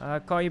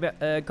 Call you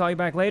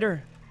back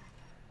later.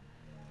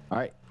 All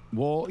right.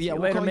 Well, yeah,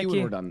 we'll call you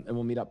when we're done, and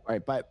we'll meet up. All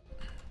right, bye.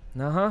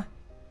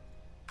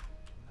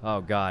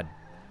 Oh, God.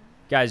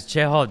 Guys,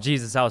 chill. Oh,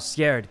 Jesus, I was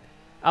scared.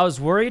 I was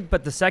worried,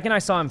 but the second I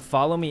saw him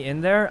follow me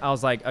in there, I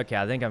was like, okay,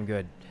 I think I'm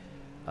good.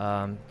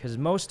 Because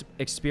most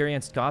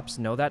experienced cops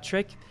know that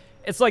trick.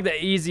 It's like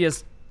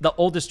the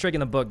oldest trick in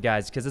the book,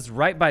 guys, because it's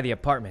right by the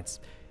apartments.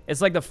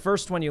 It's like the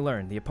first one you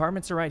learn. The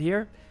apartments are right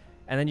here,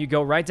 and then you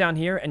go right down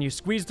here, and you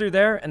squeeze through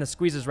there, and the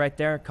squeeze is right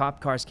there. Cop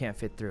cars can't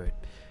fit through it.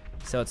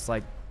 So it's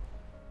like...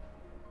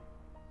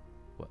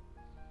 What?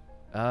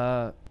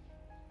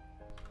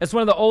 It's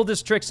one of the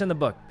oldest tricks in the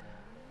book.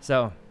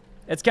 So,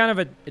 it's kind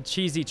of a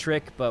cheesy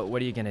trick, but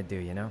what are you going to do,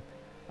 you know?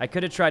 I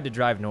could have tried to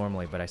drive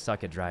normally, but I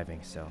suck at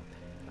driving, so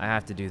I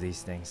have to do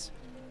these things.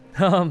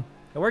 It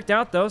worked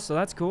out, though, so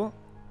that's cool.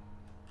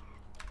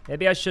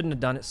 Maybe I shouldn't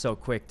have done it so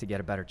quick to get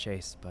a better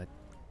chase, but...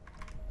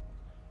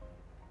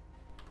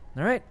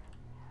 All right.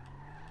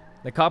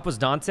 The cop was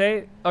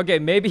Dante? Okay,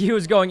 maybe he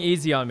was going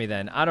easy on me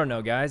then. I don't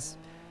know, guys.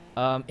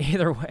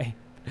 Either way,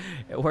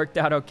 it worked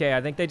out okay.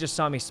 I think they just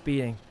saw me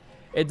speeding.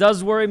 It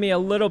does worry me a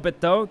little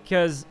bit, though,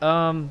 because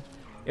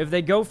if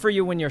they go for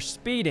you when you're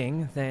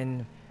speeding,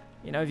 then,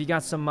 you know, you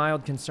got some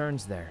mild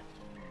concerns there.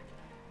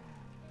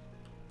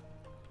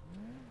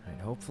 All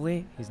right,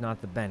 hopefully he's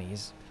not the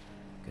Bennies,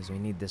 because we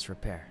need this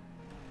repair.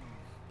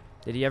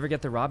 Did he ever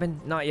get the Robin?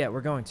 Not yet.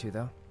 We're going to,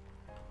 though.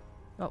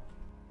 Oh.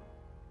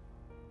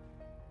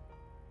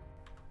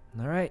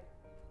 All right.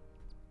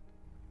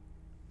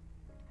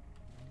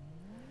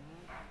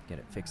 Get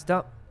it fixed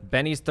up.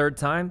 Benny's third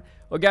time.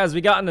 Well, guys,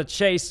 we got in a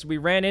chase. We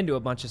ran into a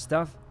bunch of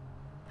stuff.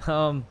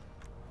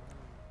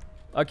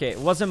 Okay, it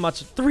wasn't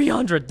much.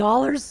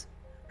 $300?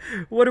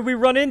 What did we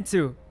run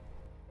into?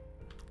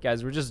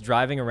 Guys, we're just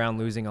driving around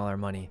losing all our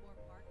money.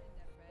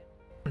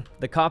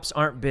 The cops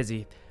aren't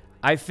busy.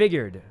 I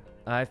figured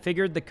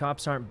the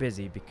cops aren't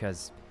busy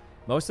because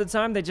most of the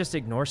time they just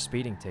ignore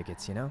speeding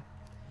tickets, you know?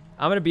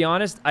 I'm going to be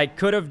honest, I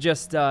could have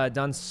just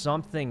done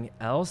something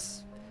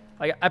else.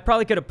 Like, I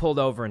probably could have pulled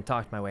over and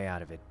talked my way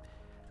out of it.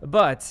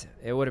 But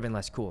it would have been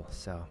less cool,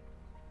 so.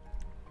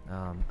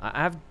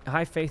 I have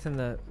high faith in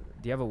the...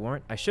 Do you have a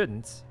warrant? I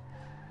shouldn't.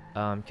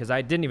 Because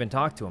I didn't even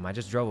talk to him. I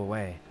just drove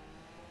away.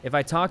 If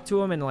I talked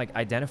to him and, like,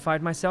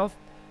 identified myself,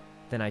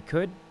 then I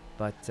could.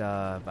 But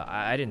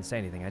I didn't say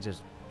anything. I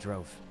just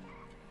drove.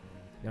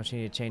 Don't you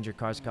need to change your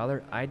car's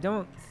color? I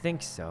don't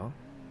think so.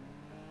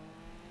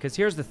 Because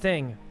here's the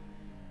thing.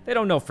 They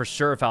don't know for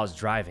sure if I was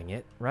driving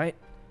it, right?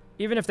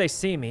 Even if they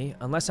see me,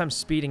 unless I'm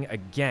speeding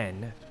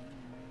again,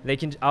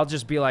 I'll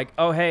just be like,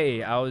 oh,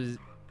 hey, I was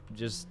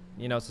just,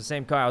 you know, it's the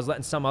same car. I was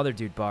letting some other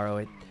dude borrow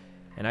it,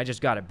 and I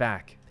just got it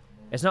back.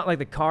 It's not like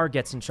the car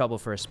gets in trouble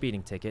for a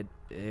speeding ticket.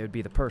 It would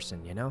be the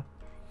person, you know?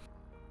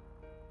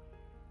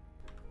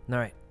 All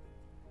right.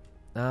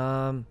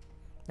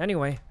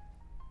 Anyway,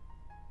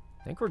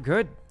 I think we're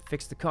good.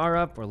 Fixed the car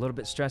up. We're a little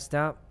bit stressed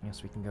out. I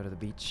guess we can go to the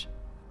beach.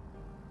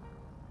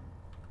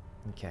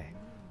 Okay.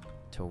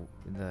 To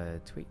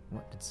the tweet.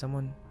 What did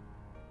someone?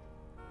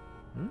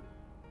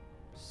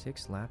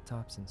 6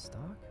 laptops in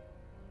stock?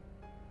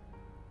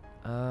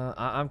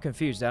 I'm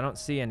confused. I don't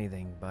see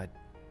anything, but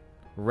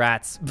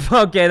rats.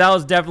 Okay, that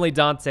was definitely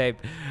Dante.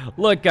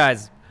 Look,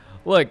 guys.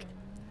 Look.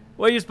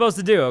 What are you supposed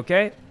to do,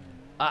 okay?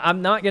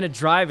 I'm not going to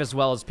drive as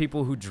well as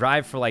people who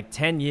drive for like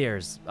 10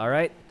 years, all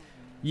right?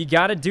 You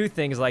got to do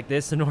things like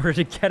this in order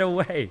to get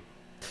away.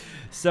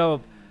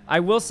 So, I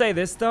will say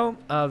this, though.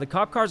 The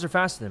cop cars are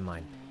faster than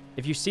mine.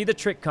 If you see the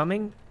trick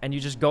coming and you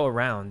just go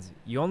around,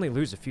 you only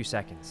lose a few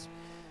seconds.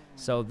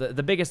 So,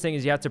 the biggest thing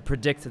is you have to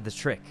predict the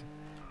trick.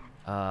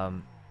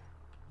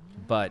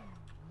 But,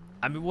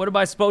 I mean, what am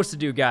I supposed to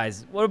do,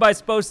 guys? What am I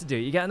supposed to do?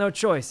 You got no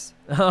choice.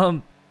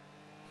 Retweet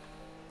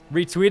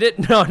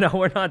it? No,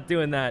 we're not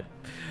doing that.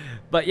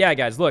 But, yeah,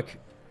 guys, look.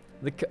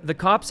 The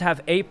cops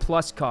have A+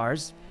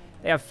 cars.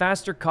 They have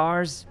faster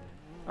cars.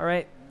 All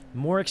right?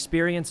 More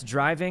experience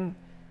driving.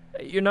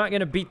 You're not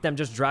going to beat them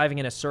just driving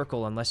in a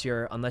circle unless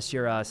you're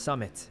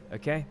Summit,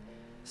 okay?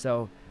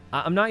 So,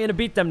 I'm not going to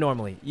beat them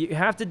normally. You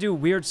have to do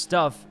weird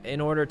stuff in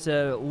order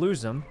to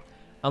lose them.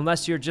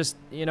 Unless you're just,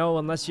 you know,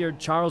 unless you're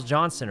Charles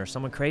Johnson or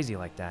someone crazy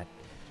like that.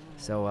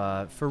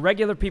 So, for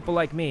regular people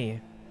like me,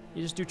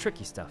 you just do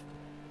tricky stuff.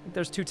 I think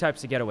there's 2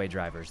 types of getaway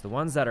drivers. The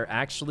ones that are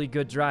actually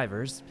good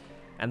drivers,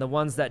 and the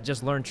ones that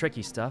just learn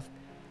tricky stuff.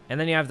 And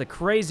then you have the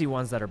crazy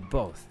ones that are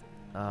both.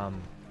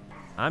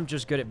 I'm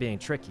just good at being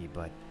tricky,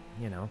 but,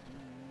 you know.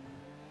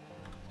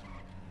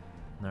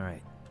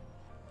 Alright.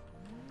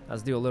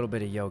 Let's do a little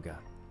bit of yoga.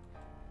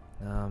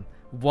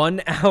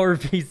 1 hour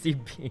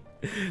PCB.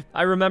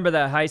 I remember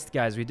that heist,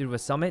 guys, we did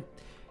with Summit.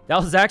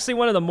 That was actually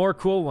one of the more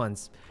cool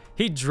ones.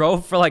 He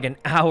drove for like an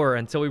hour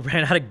until we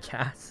ran out of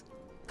gas.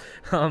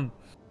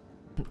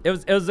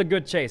 It was a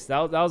good chase.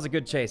 That was a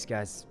good chase,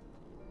 guys.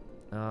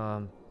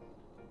 All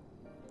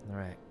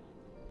right.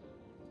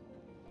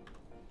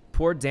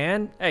 Poor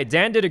Dan. Hey,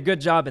 Dan did a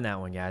good job in that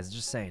one, guys.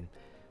 Just saying.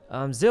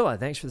 Zilla,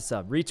 thanks for the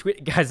sub.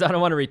 Retweet. Guys, I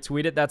don't want to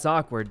retweet it. That's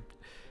awkward.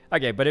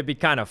 Okay, but it'd be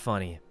kind of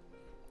funny.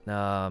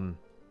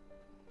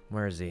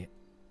 Where is he?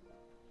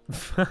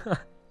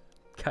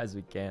 Guys,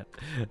 we can't.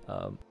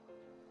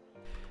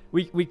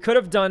 We could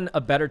have done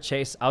a better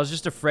chase. I was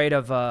just afraid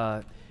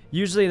of,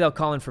 usually they'll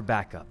call in for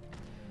backup.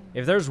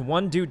 If there's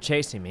 1 dude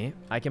chasing me,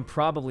 I can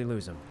probably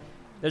lose him.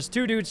 There's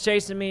 2 dudes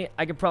chasing me,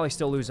 I could probably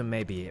still lose him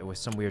maybe with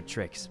some weird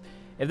tricks.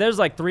 If there's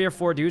like 3 or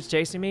 4 dudes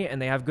chasing me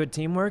and they have good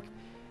teamwork,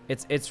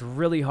 it's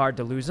really hard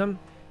to lose them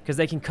because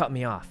they can cut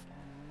me off.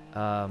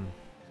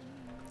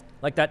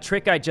 Like that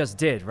trick I just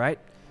did, right?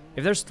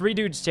 If there's 3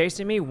 dudes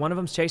chasing me, one of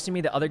them's chasing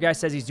me, the other guy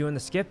says he's doing the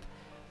skip,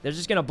 they're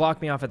just going to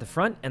block me off at the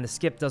front and the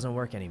skip doesn't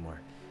work anymore.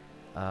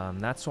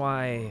 That's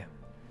why,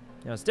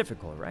 you know, it's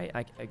difficult, right?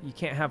 You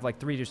can't have like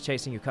 3 dudes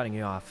chasing you, cutting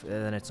you off, and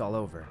then it's all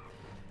over.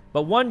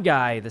 But one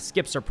guy, the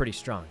skips are pretty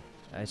strong.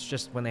 It's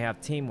just when they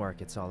have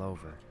teamwork, it's all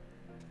over.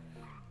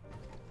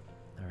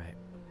 All right.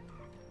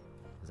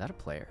 Is that a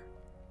player?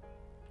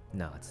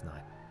 No, it's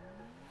not.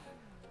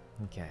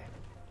 Okay.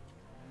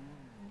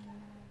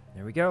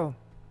 There we go.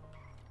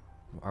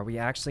 Are we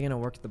actually gonna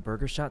work at the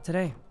burger shop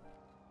today?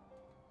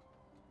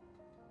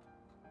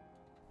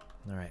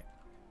 All right.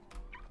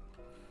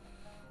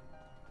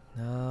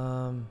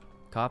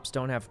 Cops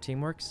don't have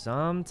teamwork.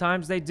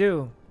 Sometimes they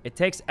do. It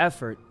takes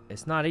effort.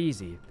 It's not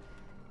easy,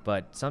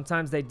 but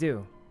sometimes they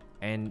do.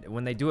 And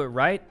when they do it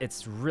right,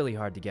 it's really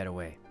hard to get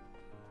away.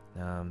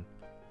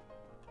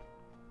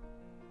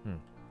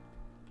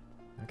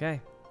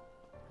 Okay.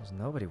 There's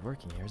nobody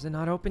working here. Is it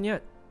not open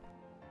yet?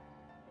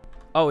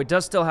 Oh, it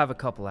does still have a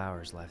couple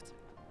hours left.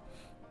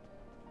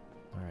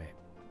 All right.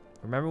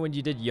 Remember when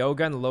you did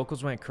yoga and the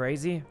locals went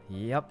crazy?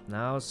 Yep,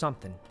 that was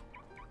something.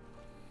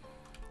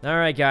 All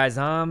right, guys.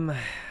 I'm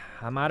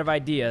out of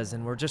ideas,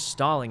 and we're just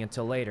stalling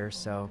until later.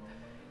 So,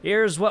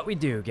 here's what we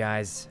do,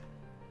 guys.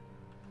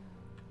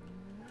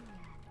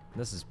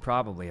 This is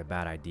probably a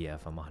bad idea,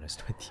 if I'm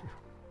honest with you.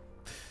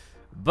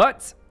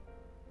 But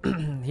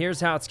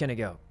here's how it's gonna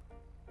go.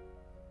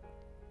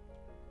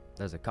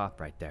 There's a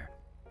cop right there.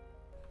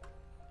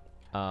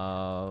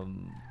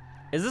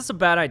 Is this a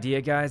bad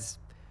idea, guys?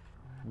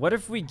 What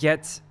if we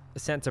get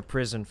sent to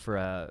prison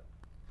for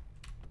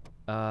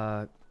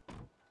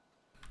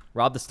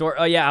rob the store?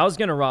 Oh yeah, I was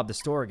gonna rob the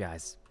store,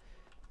 guys.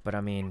 But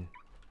I mean,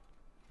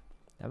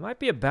 that might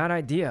be a bad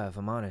idea, if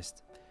I'm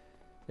honest.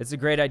 It's a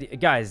great idea.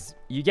 Guys,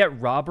 you get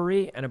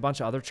robbery and a bunch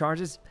of other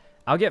charges.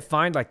 I'll get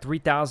fined like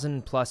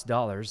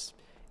 $3,000+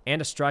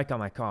 and a strike on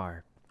my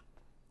car.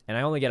 And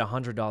I only get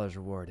 $100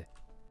 reward.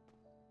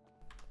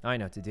 I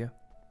know what to do.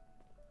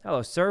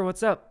 Hello, sir.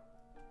 What's up?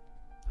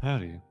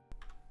 Howdy.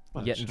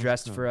 You getting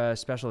dressed for a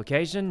special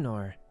occasion,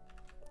 or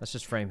let's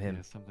just frame him?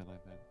 Yeah, something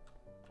like that.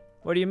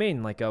 What do you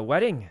mean, like a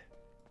wedding?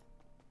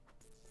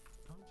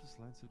 I'm just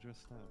like to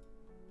dress up.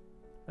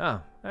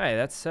 Oh, hey,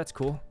 that's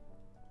cool.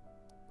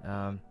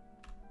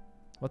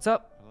 What's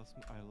up?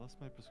 I lost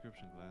my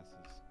prescription glasses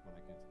when I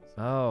came to this.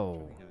 Oh. I'm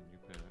trying to get a new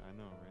pair. I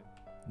know, right?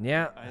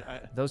 Yeah,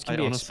 those can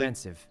be honestly,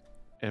 expensive.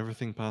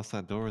 Everything past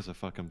that door is a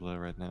fucking blur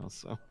right now,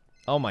 so.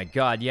 Oh my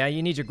god, yeah,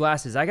 you need your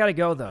glasses. I gotta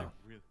go, though. No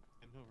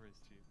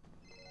worries, chief.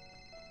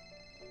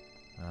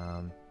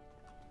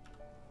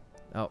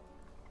 Oh.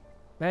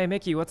 Hey,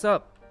 Mickey, what's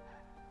up?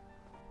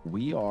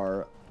 We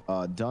are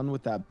done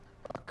with that.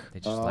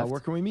 They just left. Where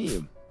can we meet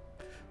you?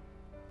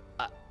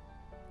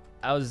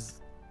 I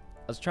was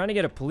trying to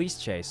get a police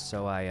chase,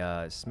 so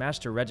I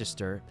smashed a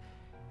register.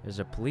 There's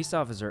a police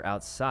officer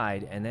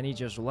outside, and then he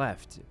just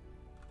left.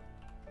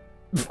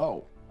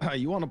 Oh,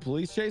 you want a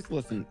police chase?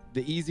 Listen,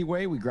 the easy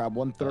way, we grab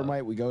one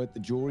thermite, we go at the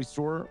jewelry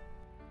store,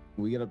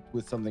 we get up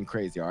with something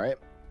crazy, all right?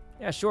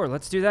 Yeah, sure,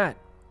 let's do that.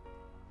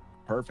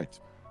 Perfect.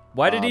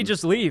 Why did he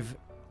just leave?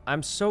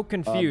 I'm so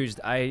confused.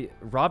 I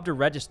robbed a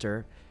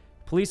register,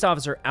 police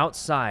officer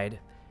outside,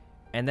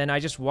 and then I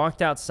just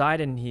walked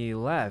outside and he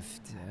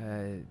left.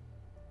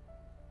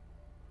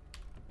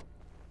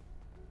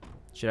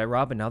 Should I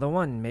rob another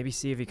one and maybe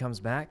see if he comes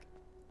back?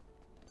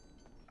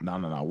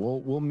 No.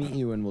 We'll meet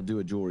you and we'll do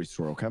a jewelry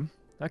store, okay?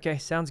 Okay,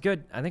 sounds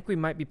good. I think we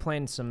might be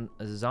playing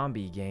a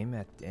zombie game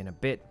in a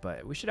bit,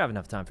 but we should have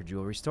enough time for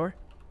jewelry store.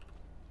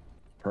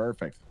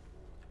 Perfect.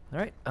 All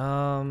right.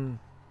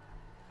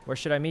 Where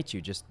should I meet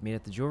you? Just meet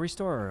at the jewelry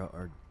store,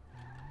 or?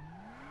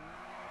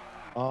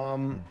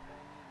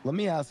 Let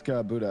me ask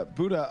Buddha.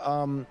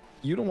 Buddha,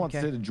 you don't want to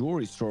Okay. stay at the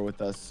jewelry store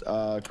with us.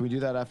 Can we do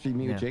that after you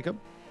meet with Jacob?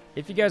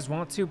 If you guys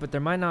want to, but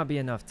there might not be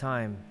enough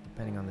time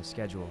depending on the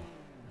schedule.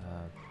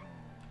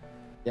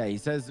 Yeah,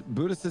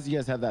 Buddha says you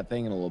guys have that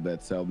thing in a little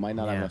bit, so might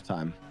not have Yeah. enough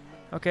time.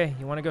 Okay,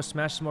 you want to go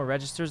smash some more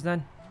registers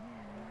then?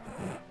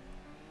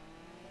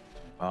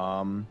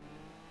 Well,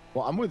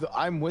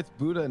 I'm with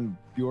Buddha and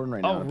Bjorn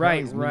right now. Oh,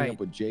 right, He's meeting right. up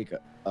with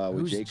Jacob.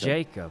 Who's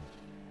Jacob?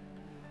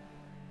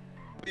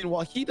 I mean,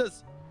 well, he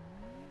does.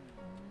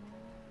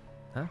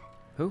 Huh?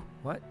 Who?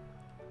 What?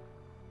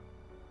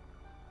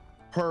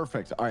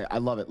 Perfect. All right, I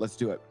love it. Let's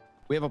do it.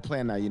 We have a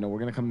plan now. We're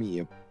gonna come meet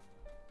you.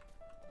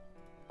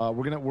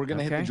 We're gonna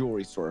hit the Okay.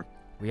 jewelry store.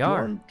 We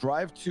are. Bjorn,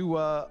 drive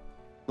to.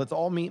 Let's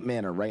all meet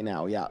Manor right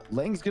now. Yeah,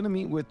 Lang's gonna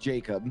meet with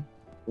Jacob.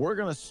 We're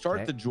gonna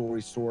start Okay. the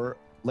jewelry store.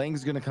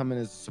 Lang's gonna come in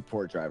as a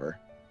support driver.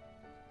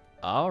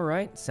 All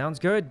right, sounds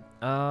good.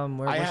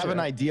 I have an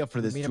idea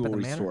for this meet up at the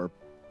jewelry manor? store.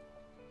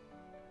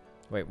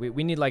 Wait,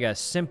 we need like a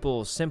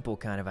simple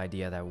kind of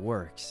idea that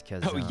works.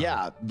 Cause, Oh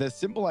yeah, the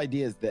simple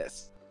idea is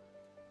this.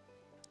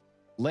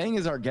 Lang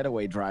is our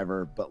getaway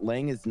driver, but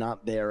Lang is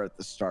not there at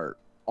the start.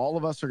 All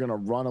of us are gonna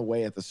run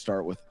away at the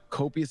start with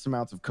copious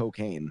amounts of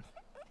cocaine.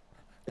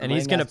 And Lang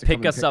he's gonna has to come pick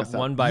and us up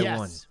one by Yes.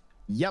 one.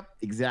 Yep,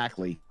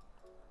 exactly.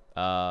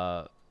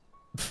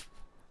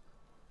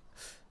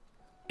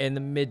 In the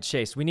mid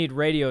chase, we need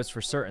radios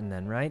for certain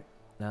then, right?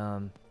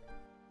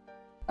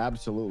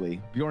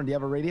 Absolutely. Bjorn, do you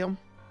have a radio?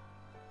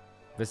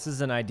 This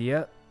is an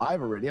idea. I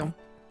have a radio.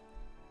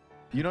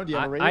 Do you have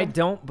a radio? I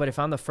don't, but if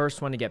I'm the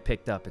first one to get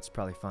picked up, it's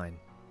probably fine.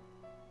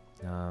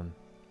 All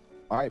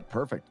right,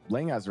 perfect.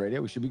 Lang has a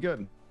radio. We should be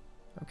good.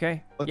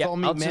 Okay. Let's yeah, all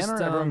meet I'll Manor.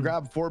 just, Everyone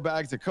grab 4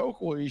 bags of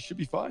coke. Well, you should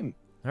be fine.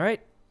 All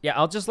right. Yeah,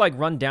 I'll just like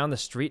run down the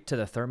street to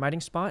the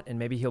thermiting spot, and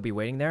maybe he'll be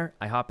waiting there.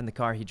 I hop in the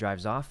car, he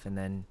drives off, and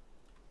then,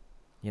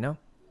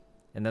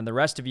 and then the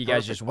rest of you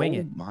guys just wing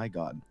it. Oh my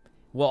god.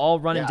 We'll all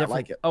run in Yeah, I different.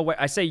 like it. Oh wait,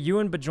 I say you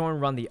and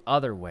Bajorn run the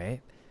other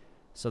way,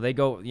 so they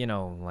go, you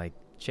know, like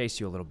chase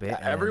you a little bit. Yeah,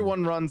 and then-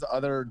 everyone runs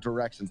other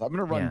directions. I'm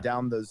gonna run Yeah.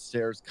 down those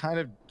stairs, kind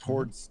of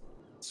towards,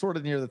 sort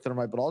of near the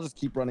thermite, but I'll just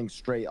keep running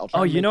straight. I'll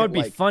try Oh, to you make know it, it'd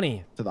be like,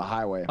 funny. to the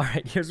highway. All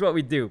right, here's what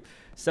we do.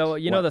 So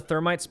you know What? the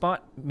thermite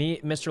spot.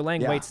 Mr.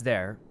 Lang Yeah. waits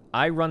there.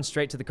 I run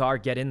straight to the car,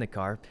 get in the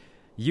car.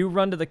 You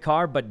run to the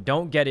car, but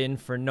don't get in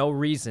for no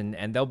reason,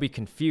 and they'll be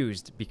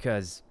confused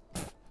because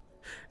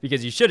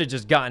you should have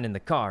just gotten in the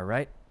car,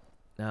 right?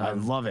 I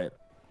love it.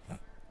 Okay,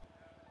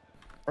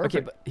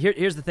 Perfect. but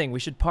here's the thing. We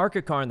should park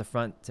a car in the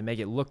front to make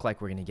it look like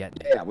we're gonna get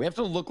in it. Yeah, we have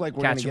to look like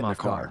we're Catch gonna get him in the off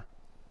car. guard.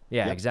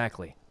 Yeah, Yep.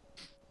 exactly.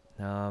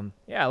 Yeah,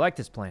 I like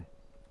this plan.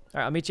 All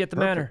right, I'll meet you at the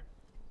Perfect. manor.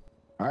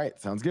 All right,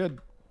 sounds good.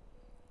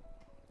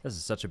 This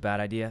is such a bad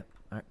idea.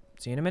 All right,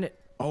 see you in a minute.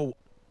 Oh,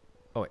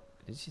 Oh wait,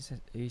 did she say?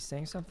 Are you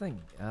saying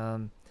something?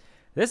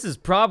 This is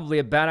probably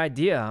a bad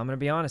idea. I'm gonna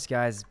be honest,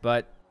 guys,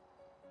 but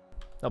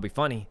that'll be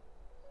funny.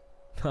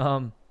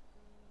 Okay,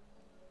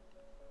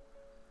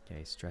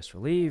 stress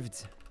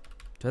relieved.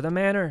 To the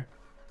manor.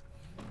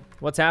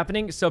 What's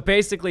happening? So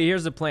basically,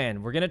 here's the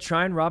plan. We're gonna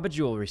try and rob a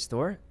jewelry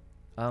store,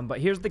 but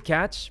here's the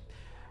catch: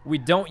 we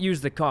don't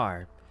use the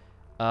car.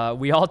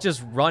 We all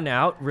just run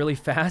out really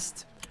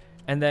fast,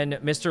 and then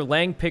Mr.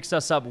 Lang picks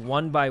us up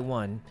one by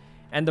one.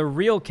 And the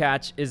real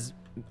catch is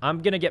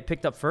I'm gonna get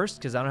picked up first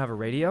because I don't have a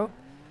radio,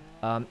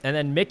 and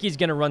then Mickey's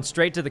gonna run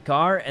straight to the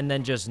car and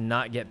then just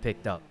not get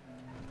picked up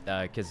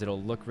because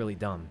it'll look really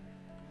dumb.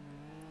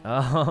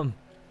 And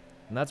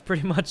that's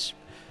pretty much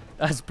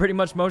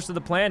most of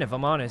the plan, if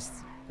I'm honest.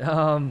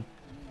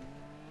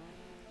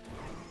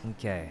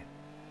 Okay.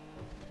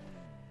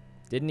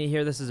 Didn't he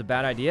hear this is a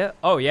bad idea?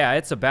 Oh yeah,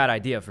 it's a bad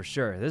idea for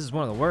sure. This is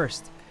one of the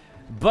worst.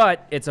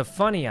 But it's a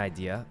funny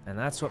idea, and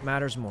that's what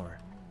matters more.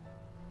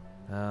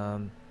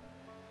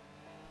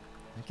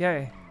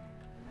 Okay.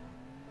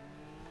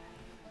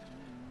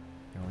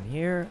 Going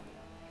here.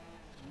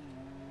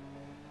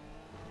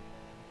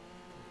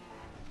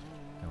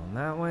 Going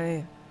that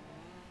way.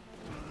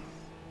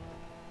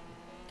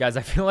 Guys,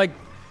 I feel like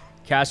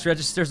cash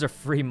registers are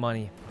free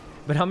money.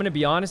 But I'm going to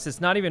be honest,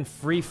 it's not even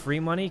free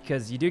money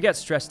because you do get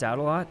stressed out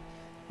a lot.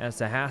 And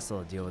it's a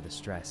hassle to deal with the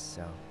stress,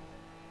 so.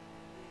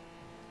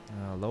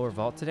 Lower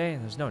vault today?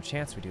 There's no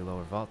chance we do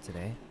lower vault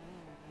today.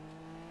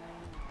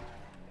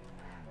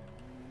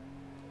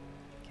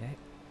 Okay.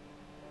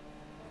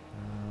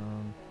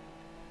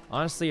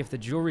 Honestly, if the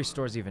jewelry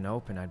store's even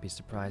open, I'd be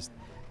surprised.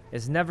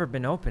 It's never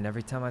been open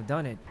every time I've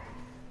done it.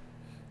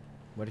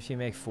 What if you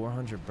make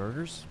 400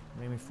 burgers?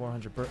 Maybe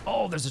 400 burgers.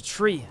 Oh, there's a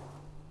tree.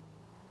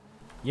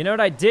 You know what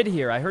I did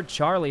here? I heard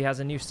Charlie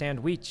has a new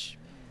sandwich.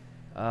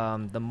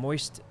 The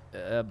moist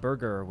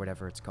burger or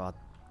whatever it's called.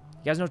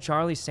 You guys know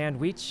Charlie's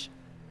sandwich?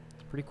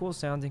 It's pretty cool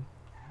sounding.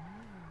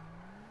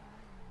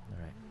 All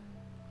right.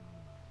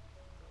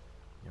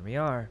 Here we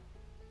are.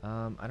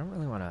 I don't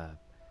really want to...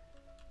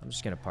 I'm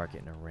just going to park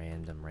it in a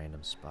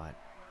random spot.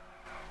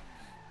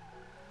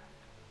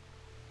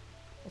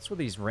 What's with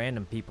these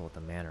random people at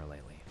the manor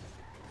lately?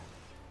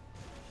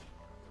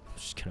 I'm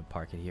just going to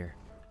park it here.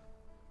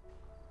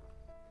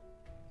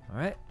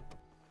 Alright.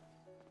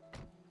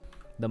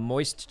 The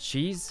moist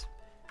cheese?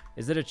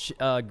 Is it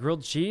a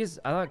grilled cheese?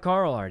 I thought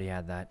Carl already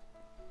had that.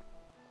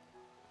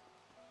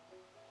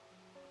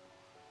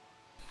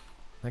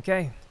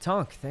 Okay,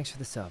 Tonk, thanks for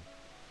the sub.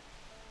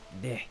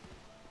 Yeah.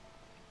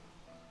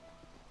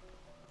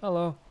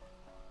 Hello.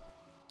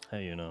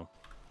 Hey, you know.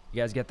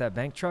 You guys get that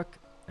bank truck?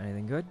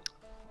 Anything good?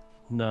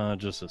 Nah,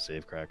 just a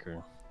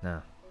safecracker.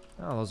 No.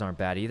 Oh, those aren't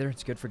bad either.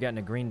 It's good for getting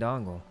a green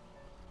dongle.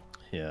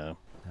 Yeah.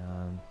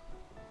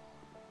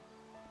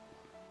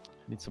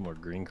 Need some more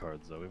green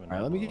cards though. all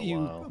right, let me give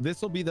you.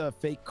 This will be the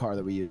fake car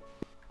that we use.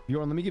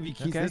 Bjorn, let me give you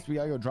keys. Okay. This we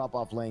gotta go drop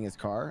off Lang his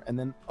car, and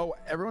then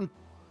everyone,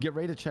 get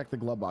ready to check the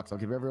glove box. I'll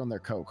give everyone their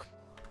Coke.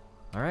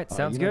 All right,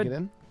 sounds Yuno, good. Get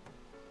in.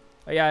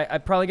 Oh, yeah, I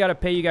probably got to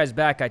pay you guys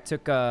back. I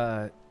took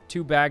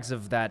 2 bags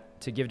of that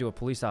to give to a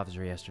police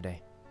officer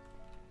yesterday.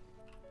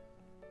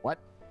 What?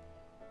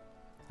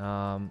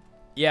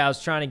 Yeah, I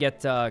was trying to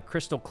get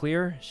Crystal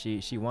Clear.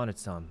 She wanted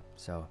some,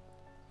 so.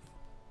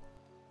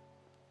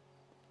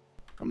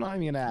 I'm not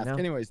even gonna ask. No.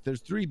 Anyways, there's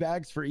 3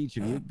 bags for each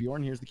of you.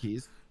 Bjorn, here's the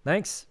keys.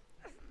 Thanks.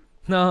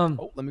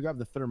 Oh, let me grab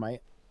the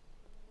thermite.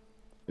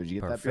 Did you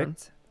get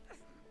Perfect.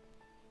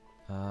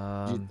 that,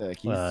 Bjorn? Did you get the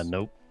keys?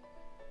 Nope.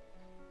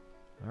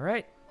 All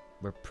right,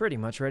 we're pretty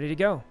much ready to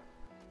go.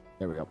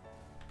 There we go.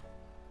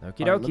 Okie All right,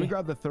 dokie. let me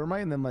grab the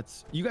thermite, and then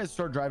you guys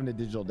start driving to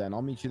Digital Den.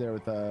 I'll meet you there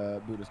with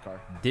Buddha's car.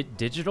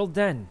 Digital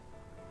Den.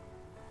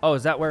 Oh,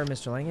 is that where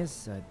Mr. Lang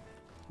is?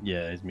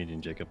 Yeah, he's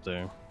meeting Jacob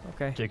there.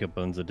 Okay. Jacob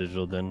owns a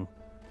digital den.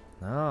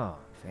 Oh,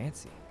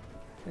 fancy.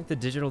 I think the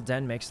Digital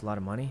Den makes a lot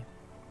of money.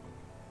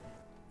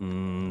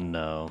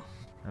 No.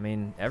 I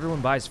mean,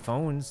 everyone buys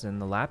phones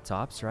and the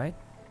laptops, right?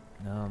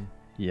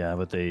 Yeah,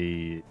 but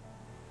I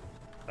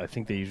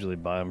think they usually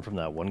buy them from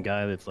that one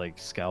guy that's like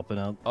scalping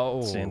out,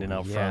 standing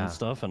out front yeah. and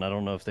stuff, and I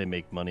don't know if they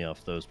make money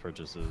off those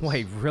purchases.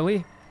 Wait,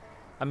 really?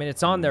 I mean,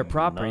 it's on their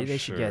property. Not They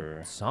should sure.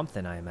 get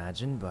something, I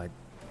imagine, but...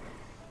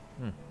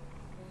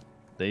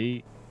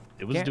 It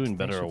was Can't, doing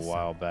they better a should say.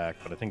 while back,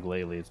 but I think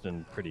lately it's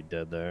been pretty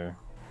dead there.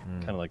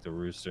 Kind of like the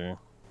rooster.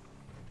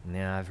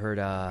 Yeah, I've heard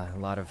a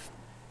lot of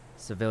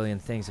civilian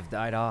things have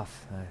died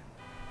off.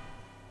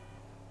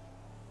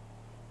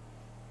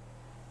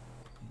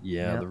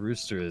 Yeah, Yep. the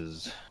rooster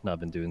has not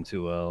been doing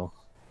too well.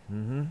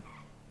 Mm-hmm.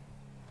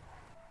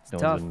 No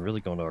tough. one's been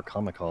really going to our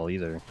comic hall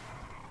either.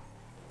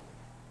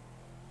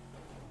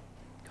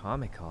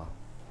 Comic Hall.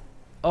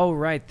 Oh,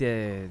 right.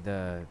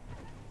 The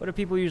what do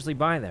people usually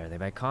buy there? They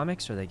buy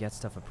comics or they get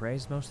stuff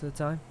appraised most of the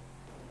time?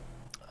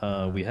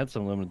 We had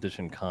some limited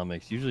edition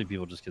comics. Usually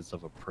people just get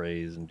stuff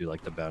appraised and do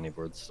like the bounty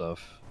board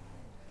stuff.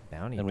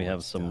 Bounty And we board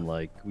have some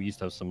stuff. we used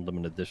to have some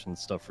limited edition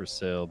stuff for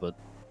sale, but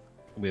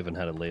we haven't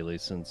had it lately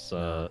since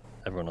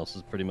everyone else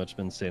has pretty much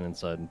been staying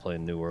inside and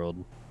playing New World.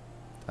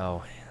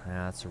 Oh,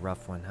 yeah, that's a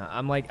rough one.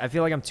 I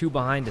feel like I'm too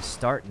behind to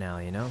start now,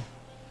 you know?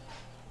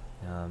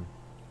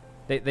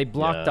 They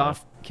blocked Yeah.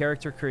 off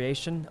character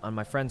creation on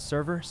my friend's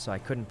server, so I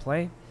couldn't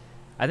play.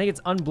 I think it's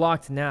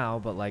unblocked now,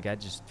 but like I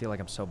just feel like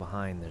I'm so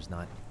behind. There's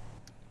not.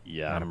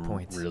 Yeah, Not a I'm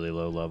point. really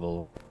low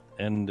level.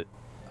 And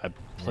I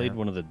played Yeah.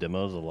 one of the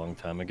demos a long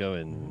time ago,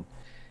 and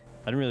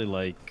I didn't really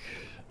like...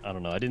 I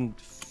don't know, I didn't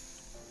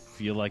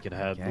feel like it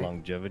had Okay.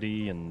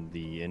 longevity and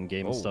the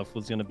in-game Oh. stuff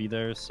was going to be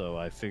there, so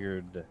I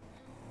figured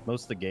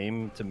most of the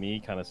game, to me,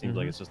 kind of seems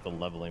like it's just the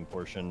leveling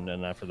portion,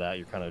 and after that,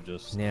 you're kind of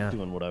just Yeah.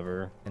 doing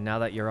whatever. And now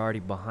that you're already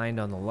behind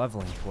on the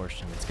leveling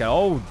portion, it's got.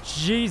 Oh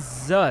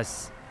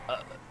Jesus!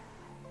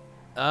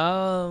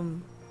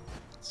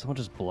 Someone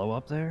just blow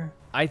up there?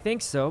 I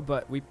think so,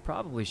 but we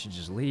probably should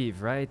just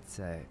leave, right?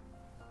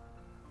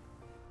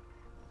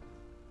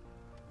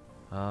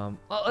 Well,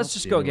 let's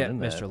just see go anyone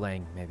get in Mr. that.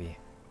 Lang, maybe.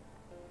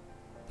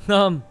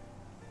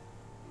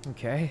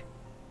 Okay.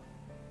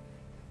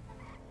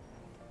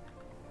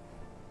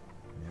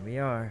 There we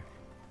are.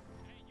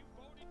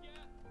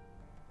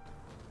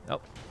 Oh,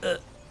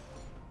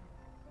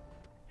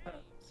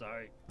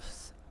 Sorry.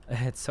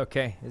 it's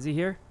okay. Is he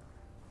here?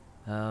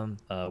 Well,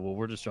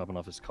 we're just dropping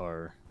off his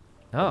car.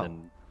 Oh, And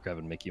then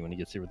grabbing Mickey when he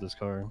gets here with his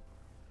car.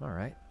 all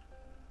right.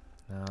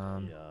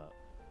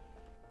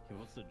 He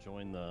wants to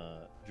join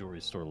the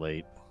jewelry store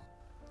late.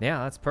 Yeah,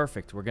 that's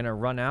perfect. We're gonna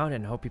run out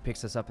and hope he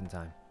picks us up in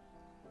time.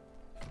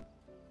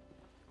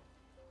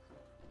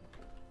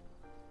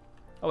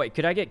 Oh wait,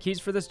 could I get keys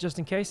for this just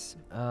in case?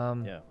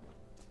 Yeah.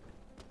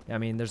 I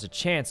mean, there's a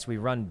chance we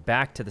run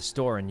back to the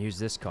store and use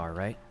this car,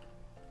 right?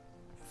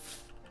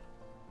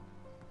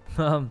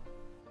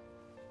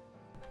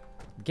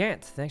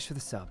 Gant, thanks for the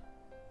sub.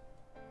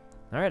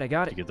 All right, I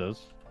got Did it. you get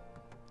those?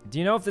 Do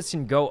you know if this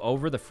can go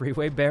over the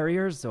freeway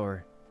barriers,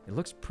 or it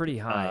looks pretty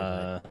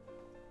high?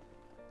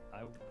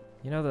 But,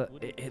 you know,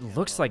 it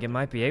looks like it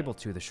might be able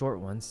to, the short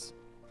ones.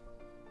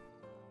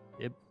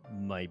 It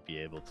might be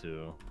able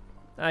to.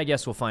 I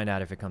guess we'll find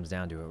out if it comes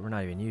down to it. We're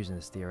not even using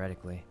this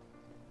theoretically.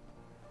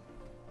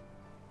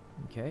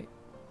 Okay.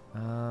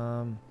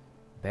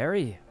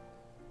 Barry,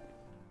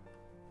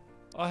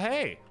 Oh,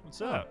 hey, what's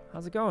up?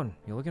 how's it going?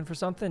 You looking for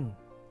something?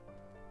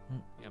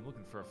 Yeah, I'm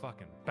looking for a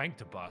fucking bank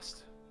to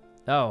bust.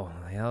 Oh,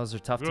 yeah, those are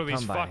tough Got to all these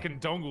come by. fucking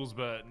dongles,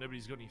 but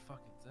nobody's got any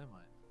fucking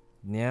thermite.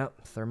 Yeah,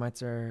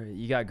 thermites are.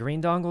 You got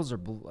green dongles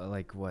or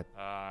like what?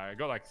 I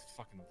got like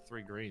fucking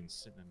 3 greens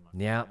sitting in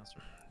my Yeah. house.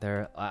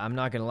 They're. I'm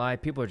not gonna lie.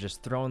 People are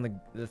just throwing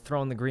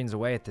the greens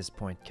away at this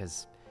point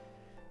because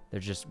they're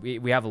just.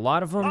 We have a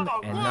lot of them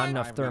and not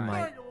enough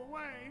thermite.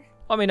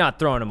 I mean, not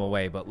throwing them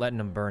away, but letting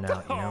them burn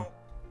out. You know.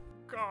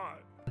 God.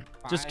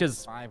 Just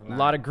because a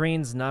lot of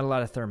greens, not a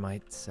lot of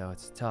thermite, so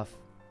it's tough.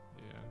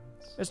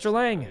 Yeah. Mr.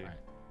 Lang.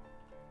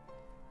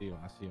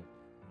 I see you.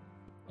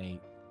 Hey.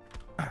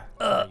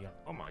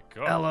 Oh my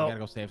god. Hello. We gotta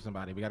go save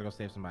somebody. We gotta go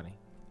save somebody.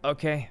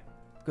 Okay.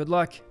 Good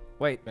luck.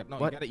 Wait. No,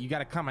 what? you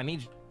gotta come. I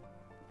need you.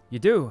 You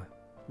do?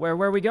 Where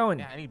are we going?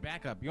 Yeah, I need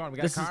backup. You want? We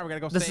got This a car. We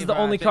gotta go This save. is the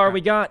only car Jacob.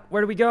 we got.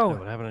 Where do we go?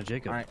 What happened to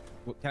Jacob? All right.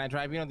 Can I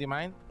drive? Do you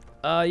mind?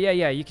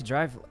 Yeah, you can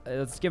drive.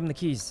 Let's give him the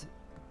keys.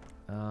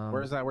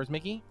 Where's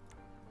Mickey?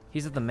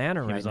 He's at the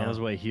manor He right was now. on his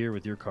way here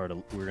with your car.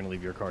 We're gonna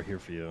leave your car here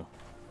for you.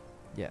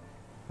 Yeah.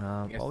 guys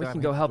Well, we still can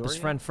haven't go hit help the his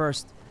door friend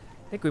first.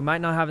 I think we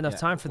might not have enough Yeah,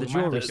 time for the we might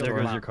have jewelry to store. figure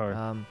There goes it your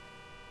out. car.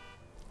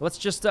 Let's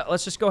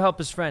just go help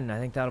his friend. I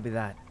think that'll be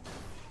that.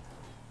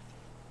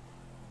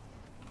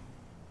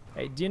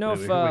 Hey, do you know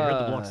Wait, if we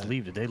heard the blocks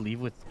leave. Did they leave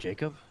with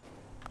Jacob?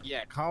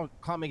 Yeah, call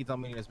Mickey. Tell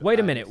me. Wait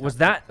a minute. Was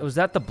that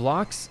the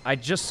blocks? I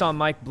just saw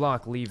Mike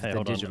Block leave Hey, the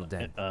hold digital on.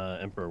 den.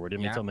 Emperor, where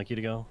didn't we Yeah. tell Mickey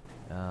to go?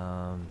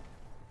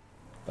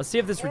 Let's see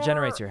if this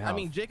regenerates your health. I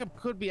mean, Jacob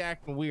could be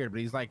acting weird,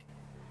 but he's like,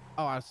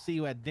 "Oh, I'll see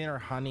you at dinner,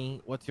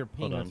 honey. What's your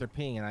ping? Hold What's on. your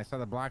ping?" And I saw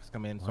the blocks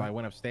come in, so What? I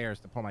went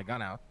upstairs to pull my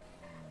gun out.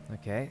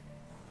 Okay.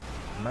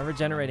 Am I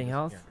regenerating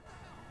health?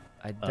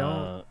 I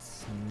don't.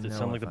 It know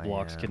sounded like if the I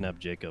blocks am. kidnapped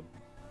Jacob.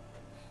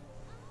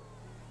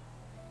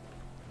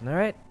 All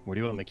right. Where do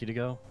you want Mickey to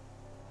go?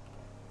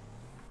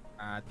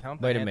 Tell him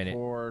to Wait a head minute.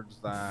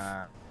 Towards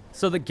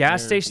So the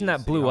gas Near station the that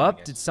City blew Hall, I up,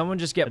 guess. did someone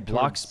just get Head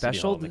block towards City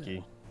Hall, special?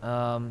 Mickey.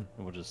 And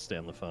we'll just stay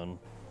on the phone.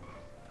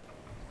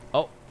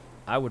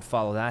 I would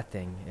follow that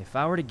thing. If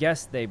I were to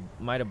guess, they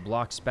might have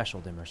blocked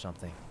specialed him or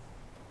something.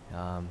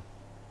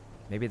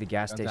 Maybe the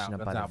gas station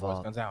up by the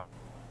vault. Guns out.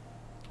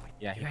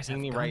 Yeah, You guys he's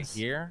seeing have me right guns?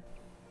 here.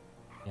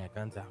 Yeah,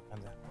 guns out,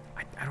 guns out.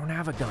 I don't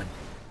have a gun.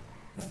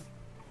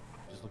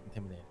 Just look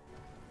intimidated.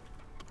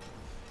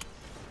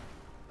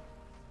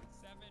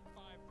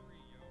 753,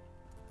 yo.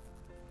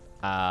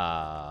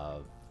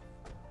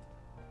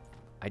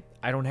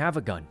 I don't have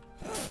a gun.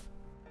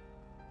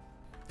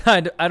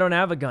 I don't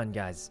have a gun,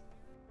 guys.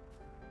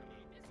 This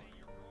ain't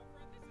your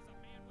girlfriend. This is a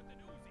man with an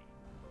Uzi.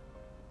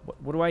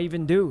 What do I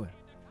even do? And a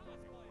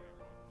cosplayer.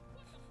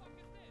 What the fuck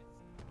is this?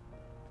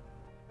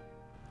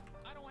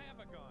 I don't have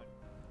a gun.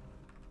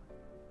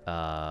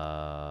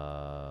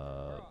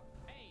 Bruh,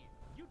 hey,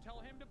 you tell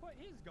him to put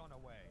his gun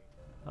away.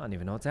 I don't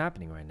even know what's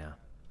happening right now.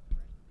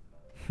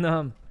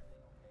 Ain't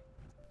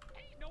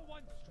no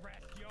one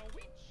stressed, yo.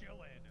 We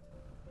chillin'.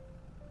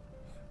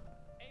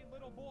 Hey,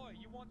 little boy,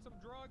 you want some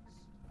drugs?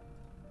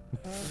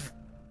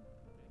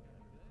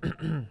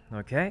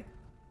 Okay.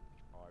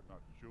 I'm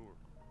not sure.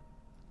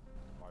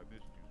 I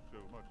missed you so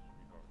much,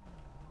 sweetheart.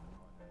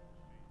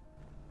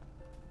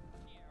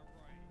 Yeah,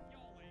 right.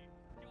 Y'all ain't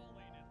in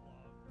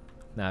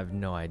love. I have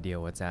no idea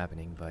what's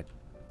happening, but Oh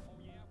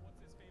yeah,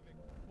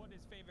 what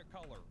his favorite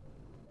color?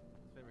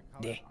 His favorite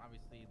color, Yeah.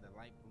 obviously the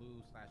light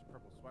blue /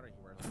 purple sweater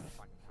he wears all the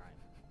fucking time.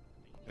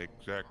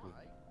 Exactly.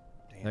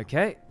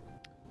 okay.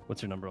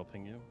 What's your number? I'll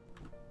ping you.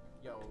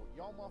 Yo,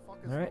 y'all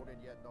motherfuckers All right. voted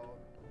yet, dog?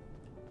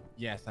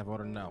 Yes, I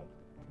voted no.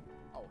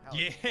 Oh, hell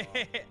Yeah. no.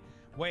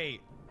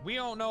 Wait, we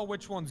don't know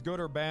which one's good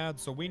or bad,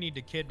 so we need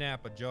to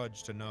kidnap a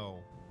judge to know.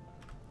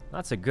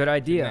 That's a good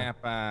idea.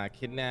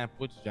 Kidnap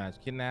which judge?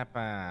 Kidnap,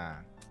 I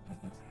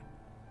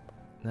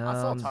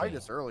saw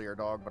Titus earlier,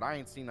 dog, but I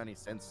ain't seen any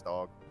since,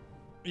 dog.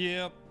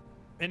 Yep.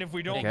 And if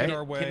we don't Okay. get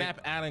our way,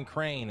 Kidnap Alan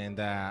Crane, and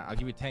I'll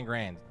give you 10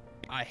 grand.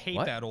 I hate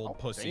What? that old Oh,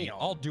 pussy. damn.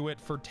 I'll do it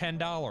for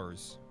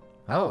 $10.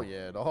 Oh,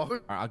 yeah, dog. All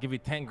right, I'll give you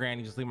 10 grand.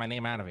 You just leave my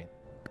name out of it.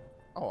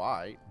 Oh, all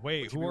right.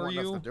 Wait, What who you are want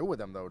us you? to do with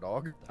them, though,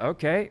 dog?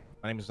 Okay.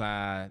 My name is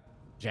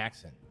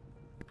Jackson.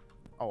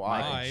 Oh, all Michael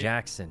right. Alright.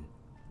 Jackson.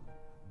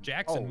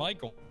 Jackson Oh.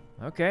 Michael.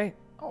 Okay.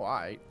 Oh, all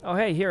right. Oh,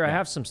 hey, here I Yeah.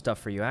 have some stuff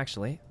for you,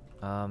 actually.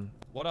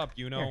 What up,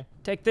 you know? Here,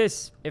 take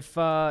this. If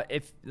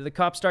the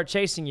cops start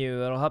chasing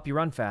you, it'll help you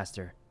run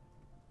faster.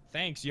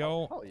 Thanks,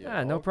 yo. Oh, yeah,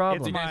 Yeah, no dog.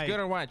 problem. You guys my- good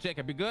or what?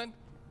 Jacob, you good?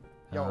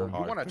 Yo, Um,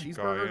 you want a I think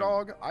I cheeseburger, am.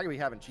 dog? I be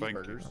having Thank you.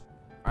 cheeseburgers.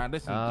 All right,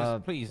 listen,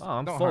 just please. Oh,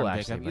 I'm don't full harm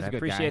actually, Jacob. but He's I a good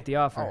appreciate guy. the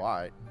offer. Oh, all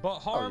right. But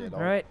harm, yeah,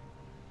 All right.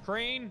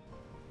 Crane.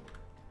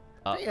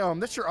 Damn,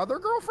 this your other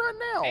girlfriend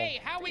now?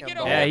 Hey, how we Damn, get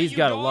dog. a Yeah, hold of he's you,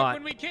 got a dog, lot.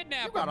 when we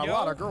kidnap You got him, a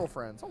lot yo? of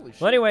girlfriends. Holy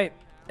shit. Well, anyway,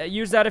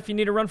 use that if you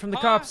need to run from the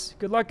Huh? cops.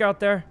 Good luck out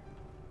there.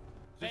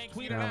 Thanks,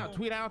 Tweet yo. it out.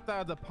 Tweet out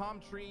the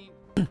palm tree.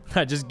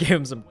 I just gave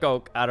him some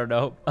coke. I don't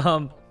know.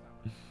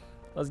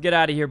 Let's get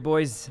out of here,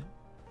 boys.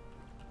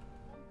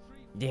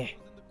 Yeah.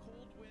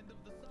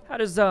 How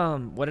does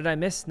what did I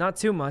miss? Not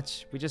too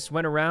much. We just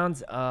went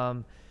around.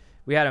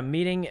 We had a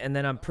meeting, and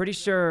then I'm pretty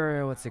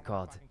sure what's it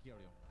called?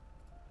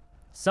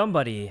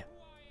 Somebody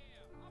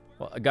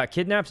got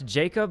kidnapped.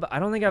 Jacob. I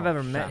don't think I've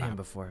ever met him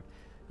before.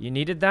 You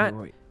needed that,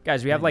 Wait.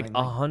 guys. We have like Wait,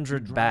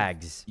 100 you drive-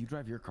 bags You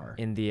drive your car.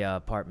 in the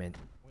apartment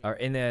or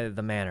in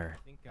the manor,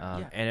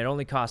 Yeah. and it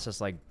only cost us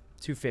like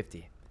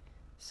 $250.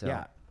 So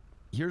Yeah.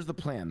 Here's the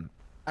plan.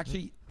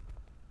 Actually,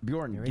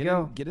 Bjorn, Here we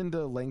go. get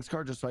into Lang's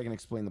car just so I can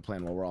explain the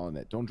plan while we're all in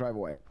it. Don't drive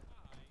away.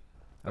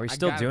 are we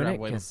still doing it?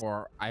 'Cause-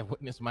 Before I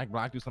witnessed Mike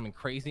Block do something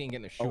crazy and get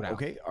in a Oh, shootout.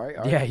 okay. All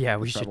right. Yeah,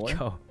 we Let's drive should away.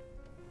 go.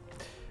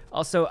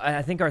 Also,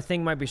 I think our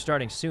thing might be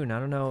starting soon. I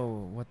don't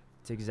know what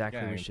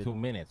exactly Yeah, we in should. 2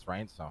 minutes,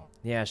 right? So,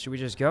 Yeah, should we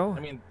just go? I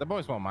mean, the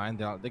boys won't mind.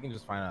 They can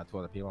just find out 2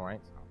 other people, right?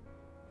 So,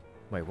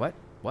 Wait, what?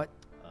 What?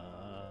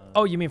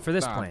 Oh, you mean for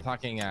this no, I'm plan?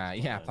 talking, yeah,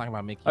 I'm talking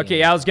about Mickey. Okay,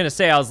 yeah, I was gonna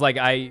say. I was like,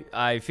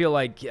 I feel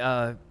like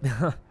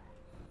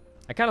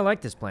I kind of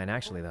like this plan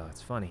actually, though.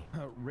 It's funny.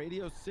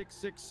 Radio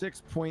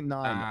 666.9.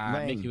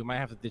 Lang. Mickey, we might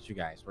have to ditch you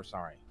guys. We're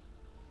sorry.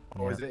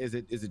 Oh, Yeah. is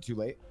it too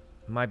late?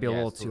 Might be a Yeah,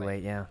 little it's too too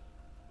late. Yeah.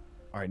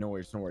 All right, no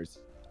worries, no worries.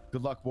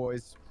 Good luck,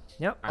 boys.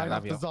 Yep. I Fight love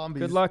off you. the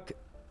zombies. Good luck.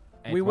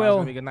 Hey, We tomorrow's will.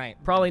 gonna be a good night.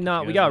 Probably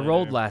not. We guys got later.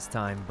 rolled last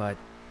time, but.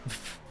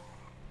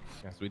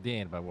 Yes, we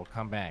did, but we'll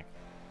come back.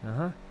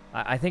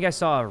 I think I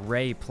saw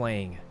Ray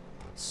playing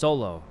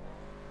solo,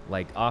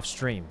 like off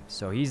stream.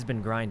 So he's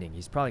been grinding.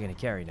 He's probably gonna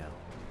carry now.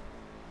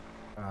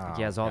 I think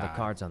he has all the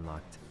cards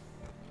unlocked.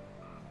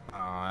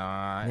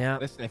 Yeah.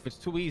 Listen, if it's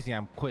too easy,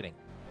 I'm quitting.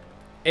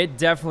 It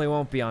definitely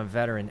won't be on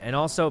veteran. And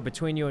also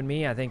between you and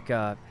me, I think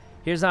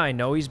here's how I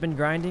know he's been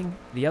grinding.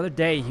 The other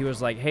day he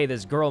was like, "Hey,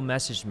 this girl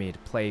messaged me to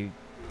play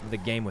the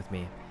game with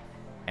me,"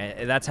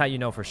 and that's how you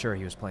know for sure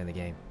he was playing the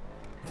game.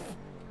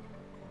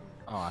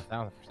 Oh,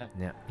 1,000%.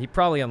 Yeah, he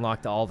probably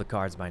unlocked all the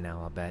cards by now.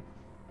 I'll bet.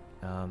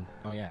 Oh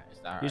yeah.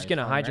 You're just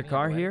gonna hide your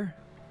car here?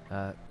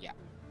 Yeah.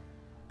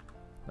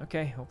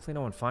 Okay. Hopefully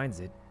no one finds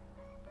it.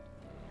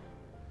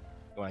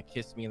 You wanna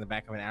kiss me in the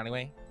back of an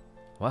alleyway?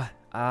 What?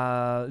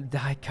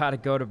 I gotta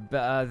go to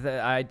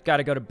I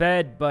gotta go to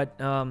bed, but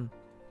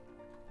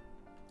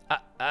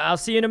I'll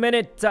see you in a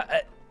minute.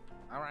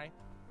 All right.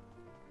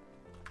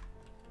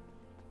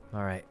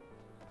 All right.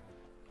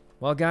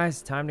 Well,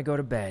 guys, time to go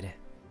to bed.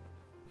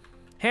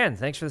 Han,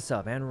 thanks for the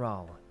sub, and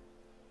Raul.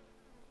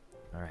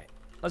 All right.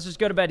 Let's just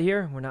go to bed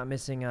here. We're not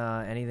missing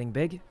anything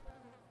big.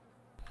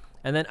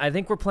 And then I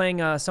think we're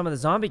playing some of the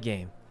zombie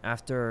game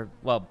after,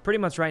 well, pretty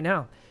much right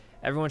now.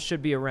 Everyone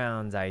should be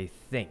around, I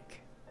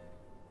think.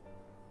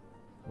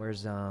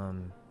 Where's,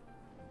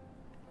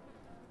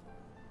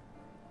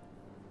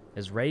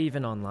 is Ray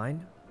even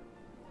online?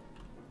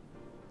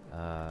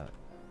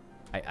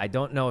 I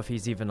don't know if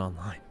he's even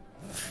online.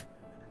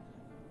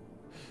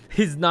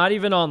 He's not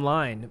even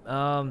online.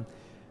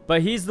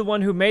 But he's the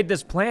one who made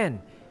this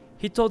plan.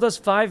 He told us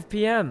 5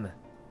 p.m.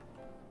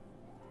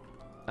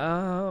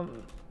 You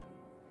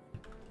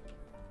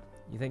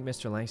think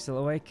Mr. Lang's still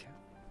awake?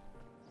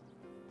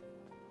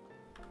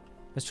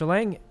 Mr.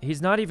 Lang,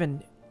 he's not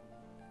even...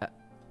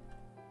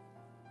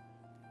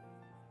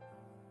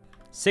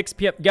 6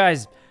 p.m.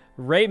 Guys,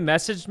 Ray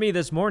messaged me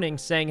this morning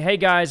saying, hey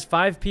guys,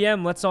 5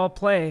 p.m. let's all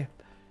play.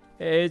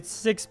 It's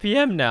 6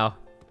 p.m. now.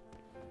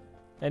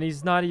 And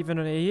he's not even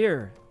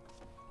here.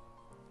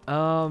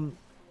 6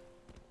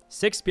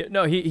 p.m.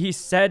 No, he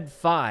said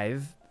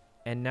 5,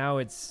 and now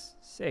it's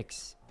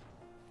 6.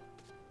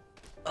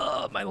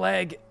 Oh, my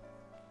leg.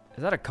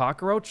 Is that a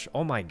cockroach?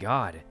 Oh my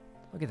god.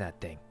 Look at that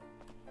thing.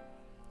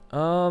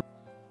 So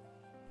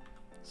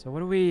what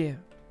do we...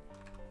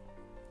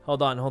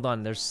 Hold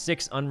on. There's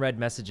 6 unread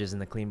messages in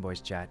the Clean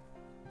Boys chat.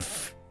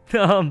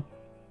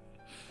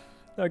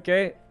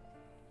 Okay.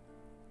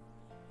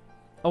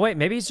 Oh wait,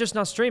 maybe he's just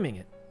not streaming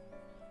it.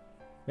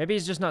 Maybe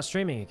he's just not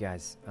streaming it,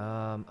 guys.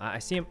 I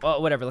see him.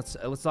 Oh, whatever.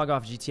 Let's log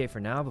off GTA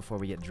for now before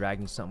we get dragged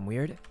into something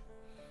weird.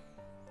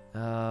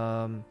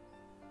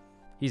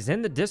 He's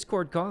in the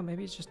Discord call.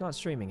 Maybe he's just not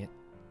streaming it.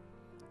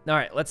 All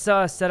right, let's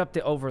set up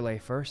the overlay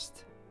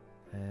first.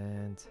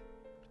 And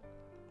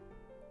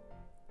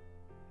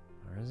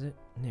where is it?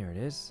 Here it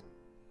is.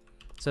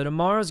 So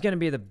tomorrow's gonna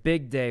be the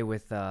big day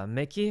with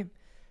Mickey.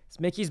 It's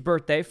Mickey's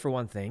birthday for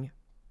one thing,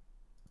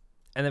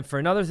 and then for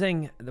another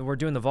thing, we're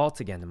doing the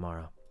vault again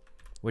tomorrow.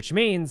 Which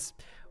means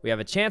we have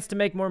a chance to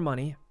make more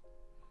money.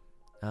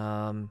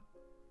 And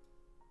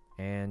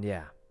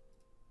yeah.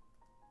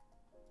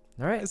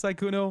 All right.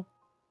 Sykkuno.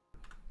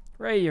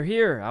 Ray, you're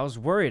here. I was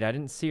worried. I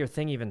didn't see your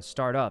thing even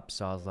start up,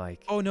 so I was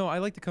like... Oh, no. I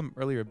like to come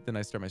earlier than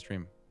I start my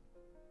stream.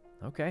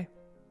 Okay.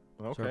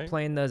 Okay. So we're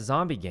playing the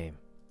zombie game.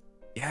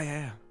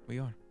 Yeah. We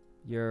are.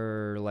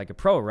 You're like a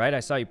pro, right?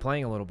 I saw you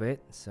playing a little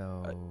bit,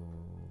 so...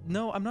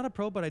 No, I'm not a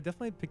pro, but I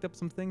definitely picked up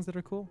some things that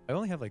are cool. I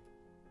only have like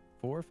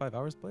 4 or 5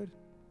 hours played.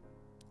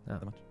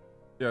 Oh.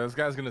 Yeah, this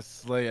guy's gonna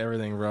slay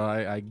everything, bro.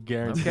 I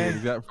guarantee you.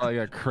 He's probably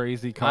got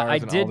crazy cars I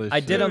and all this I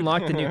shit. did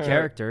unlock the new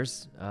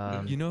characters.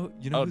 You know.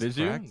 Oh, did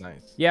you?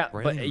 Nice. Yeah,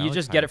 but you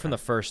just get it from the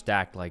first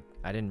stack. Like,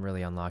 I didn't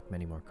really unlock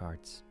many more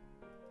cards.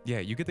 Yeah,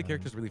 you get the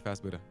characters really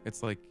fast, Buddha.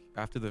 It's like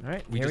after the. All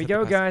right, we here we just have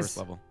go, to pass the guys. first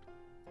level.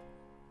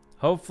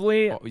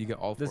 Hopefully, you get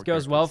all 4 this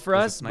goes well characters. for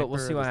There's a us, but we'll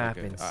see sniper, what there's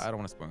happens. I don't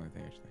want to spoil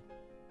anything, actually.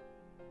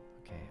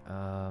 Okay,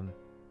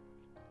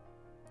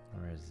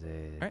 where is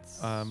it?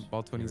 All right,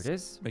 Ball 20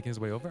 is making his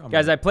way over.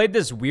 Guys, I played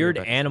this weird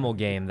animal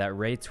game that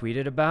Ray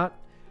tweeted about.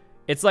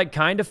 It's like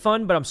kind of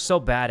fun, but I'm so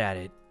bad at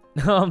it.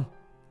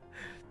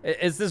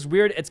 It's this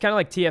weird, it's kind of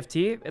like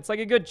TFT. It's like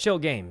a good chill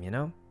game, you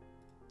know?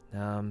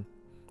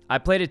 I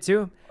played it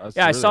too.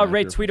 Yeah, I saw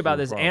Ray tweet about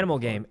this animal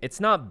game. It's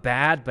not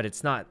bad, but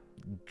it's not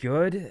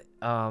good.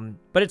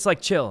 But it's like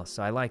chill,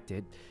 so I liked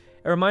it.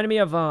 It reminded me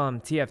of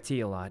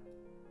TFT a lot,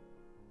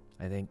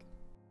 I think.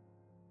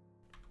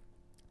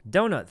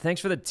 Donut,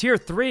 thanks for the tier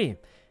 3.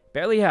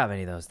 Barely have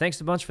any of those.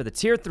 Thanks a bunch for the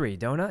tier 3,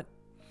 Donut.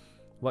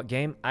 What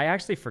game? I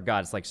actually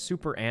forgot. It's like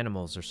Super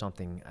Animals or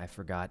something. I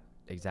forgot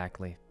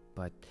exactly,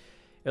 but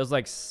it was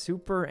like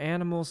Super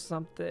Animals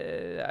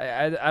something.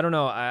 I don't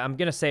know. I'm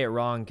gonna say it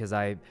wrong because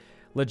I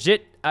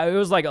legit. It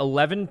was like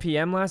 11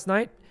 p.m. last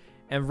night,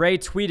 and Ray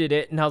tweeted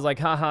it, and I was like,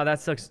 haha,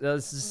 that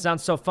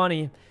sounds so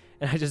funny,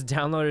 and I just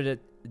downloaded it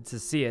to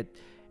see it.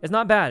 It's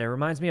not bad. It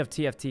reminds me of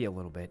TFT a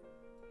little bit.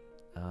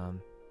 All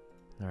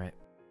right.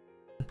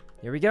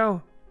 Here we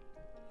go.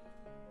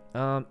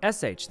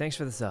 SH, thanks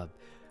for the sub.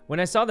 When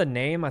I saw the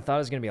name, I thought it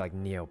was going to be like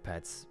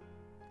Neopets.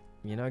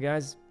 You know,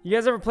 guys? You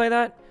guys ever play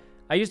that?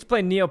 I used to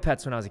play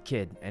Neopets when I was a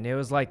kid, and it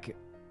was like,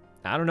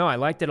 I don't know, I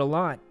liked it a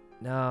lot.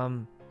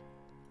 How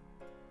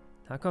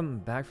come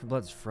Back 4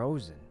 Blood's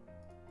frozen?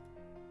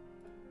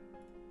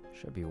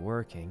 Should be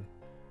working.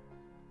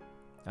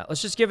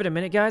 Let's just give it a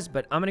minute, guys,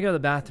 but I'm going to go to the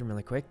bathroom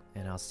really quick,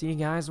 and I'll see you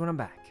guys when I'm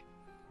back.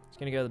 Just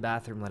going to go to the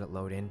bathroom, let it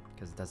load in,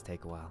 because it does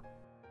take a while.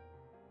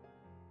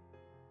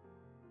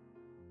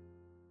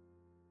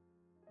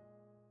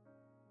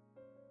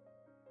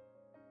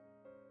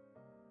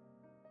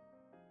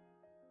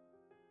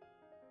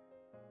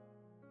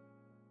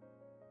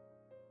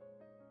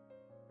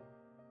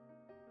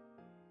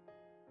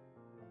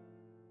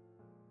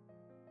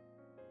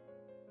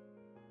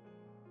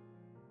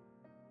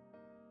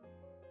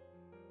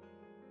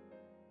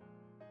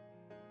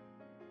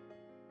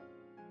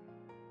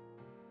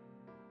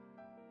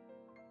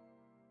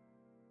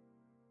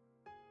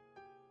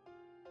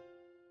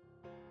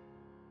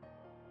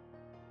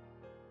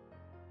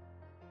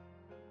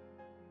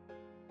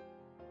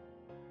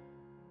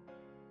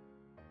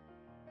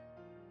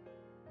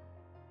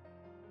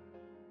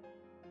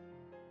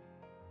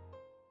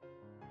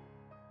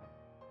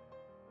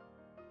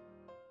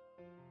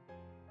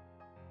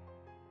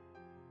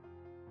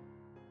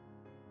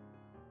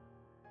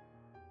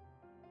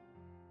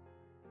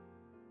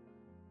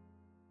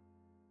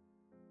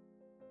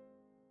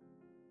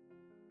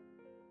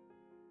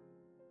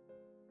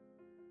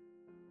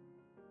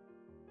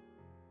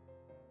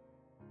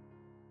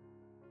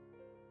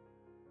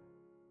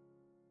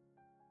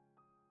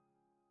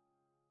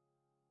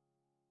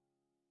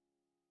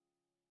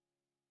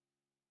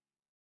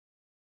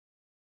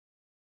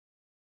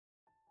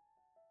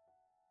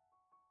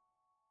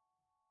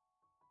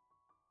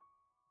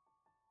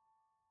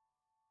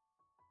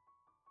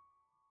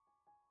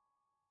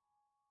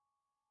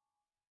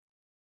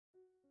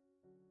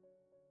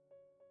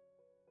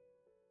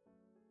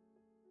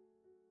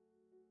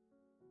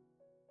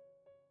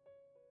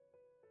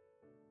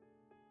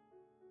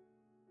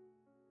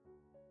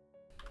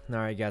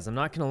 Alright, guys, I'm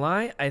not gonna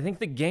lie. I think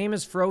the game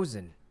is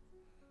frozen.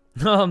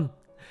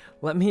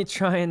 Let me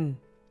try and...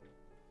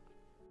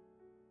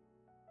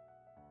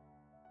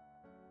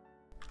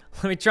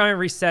 Let me try and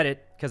reset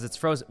it, because it's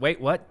frozen. Wait,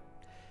 what?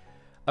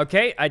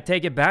 Okay, I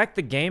take it back.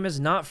 The game is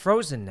not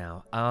frozen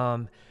now.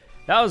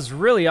 That was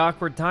really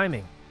awkward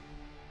timing.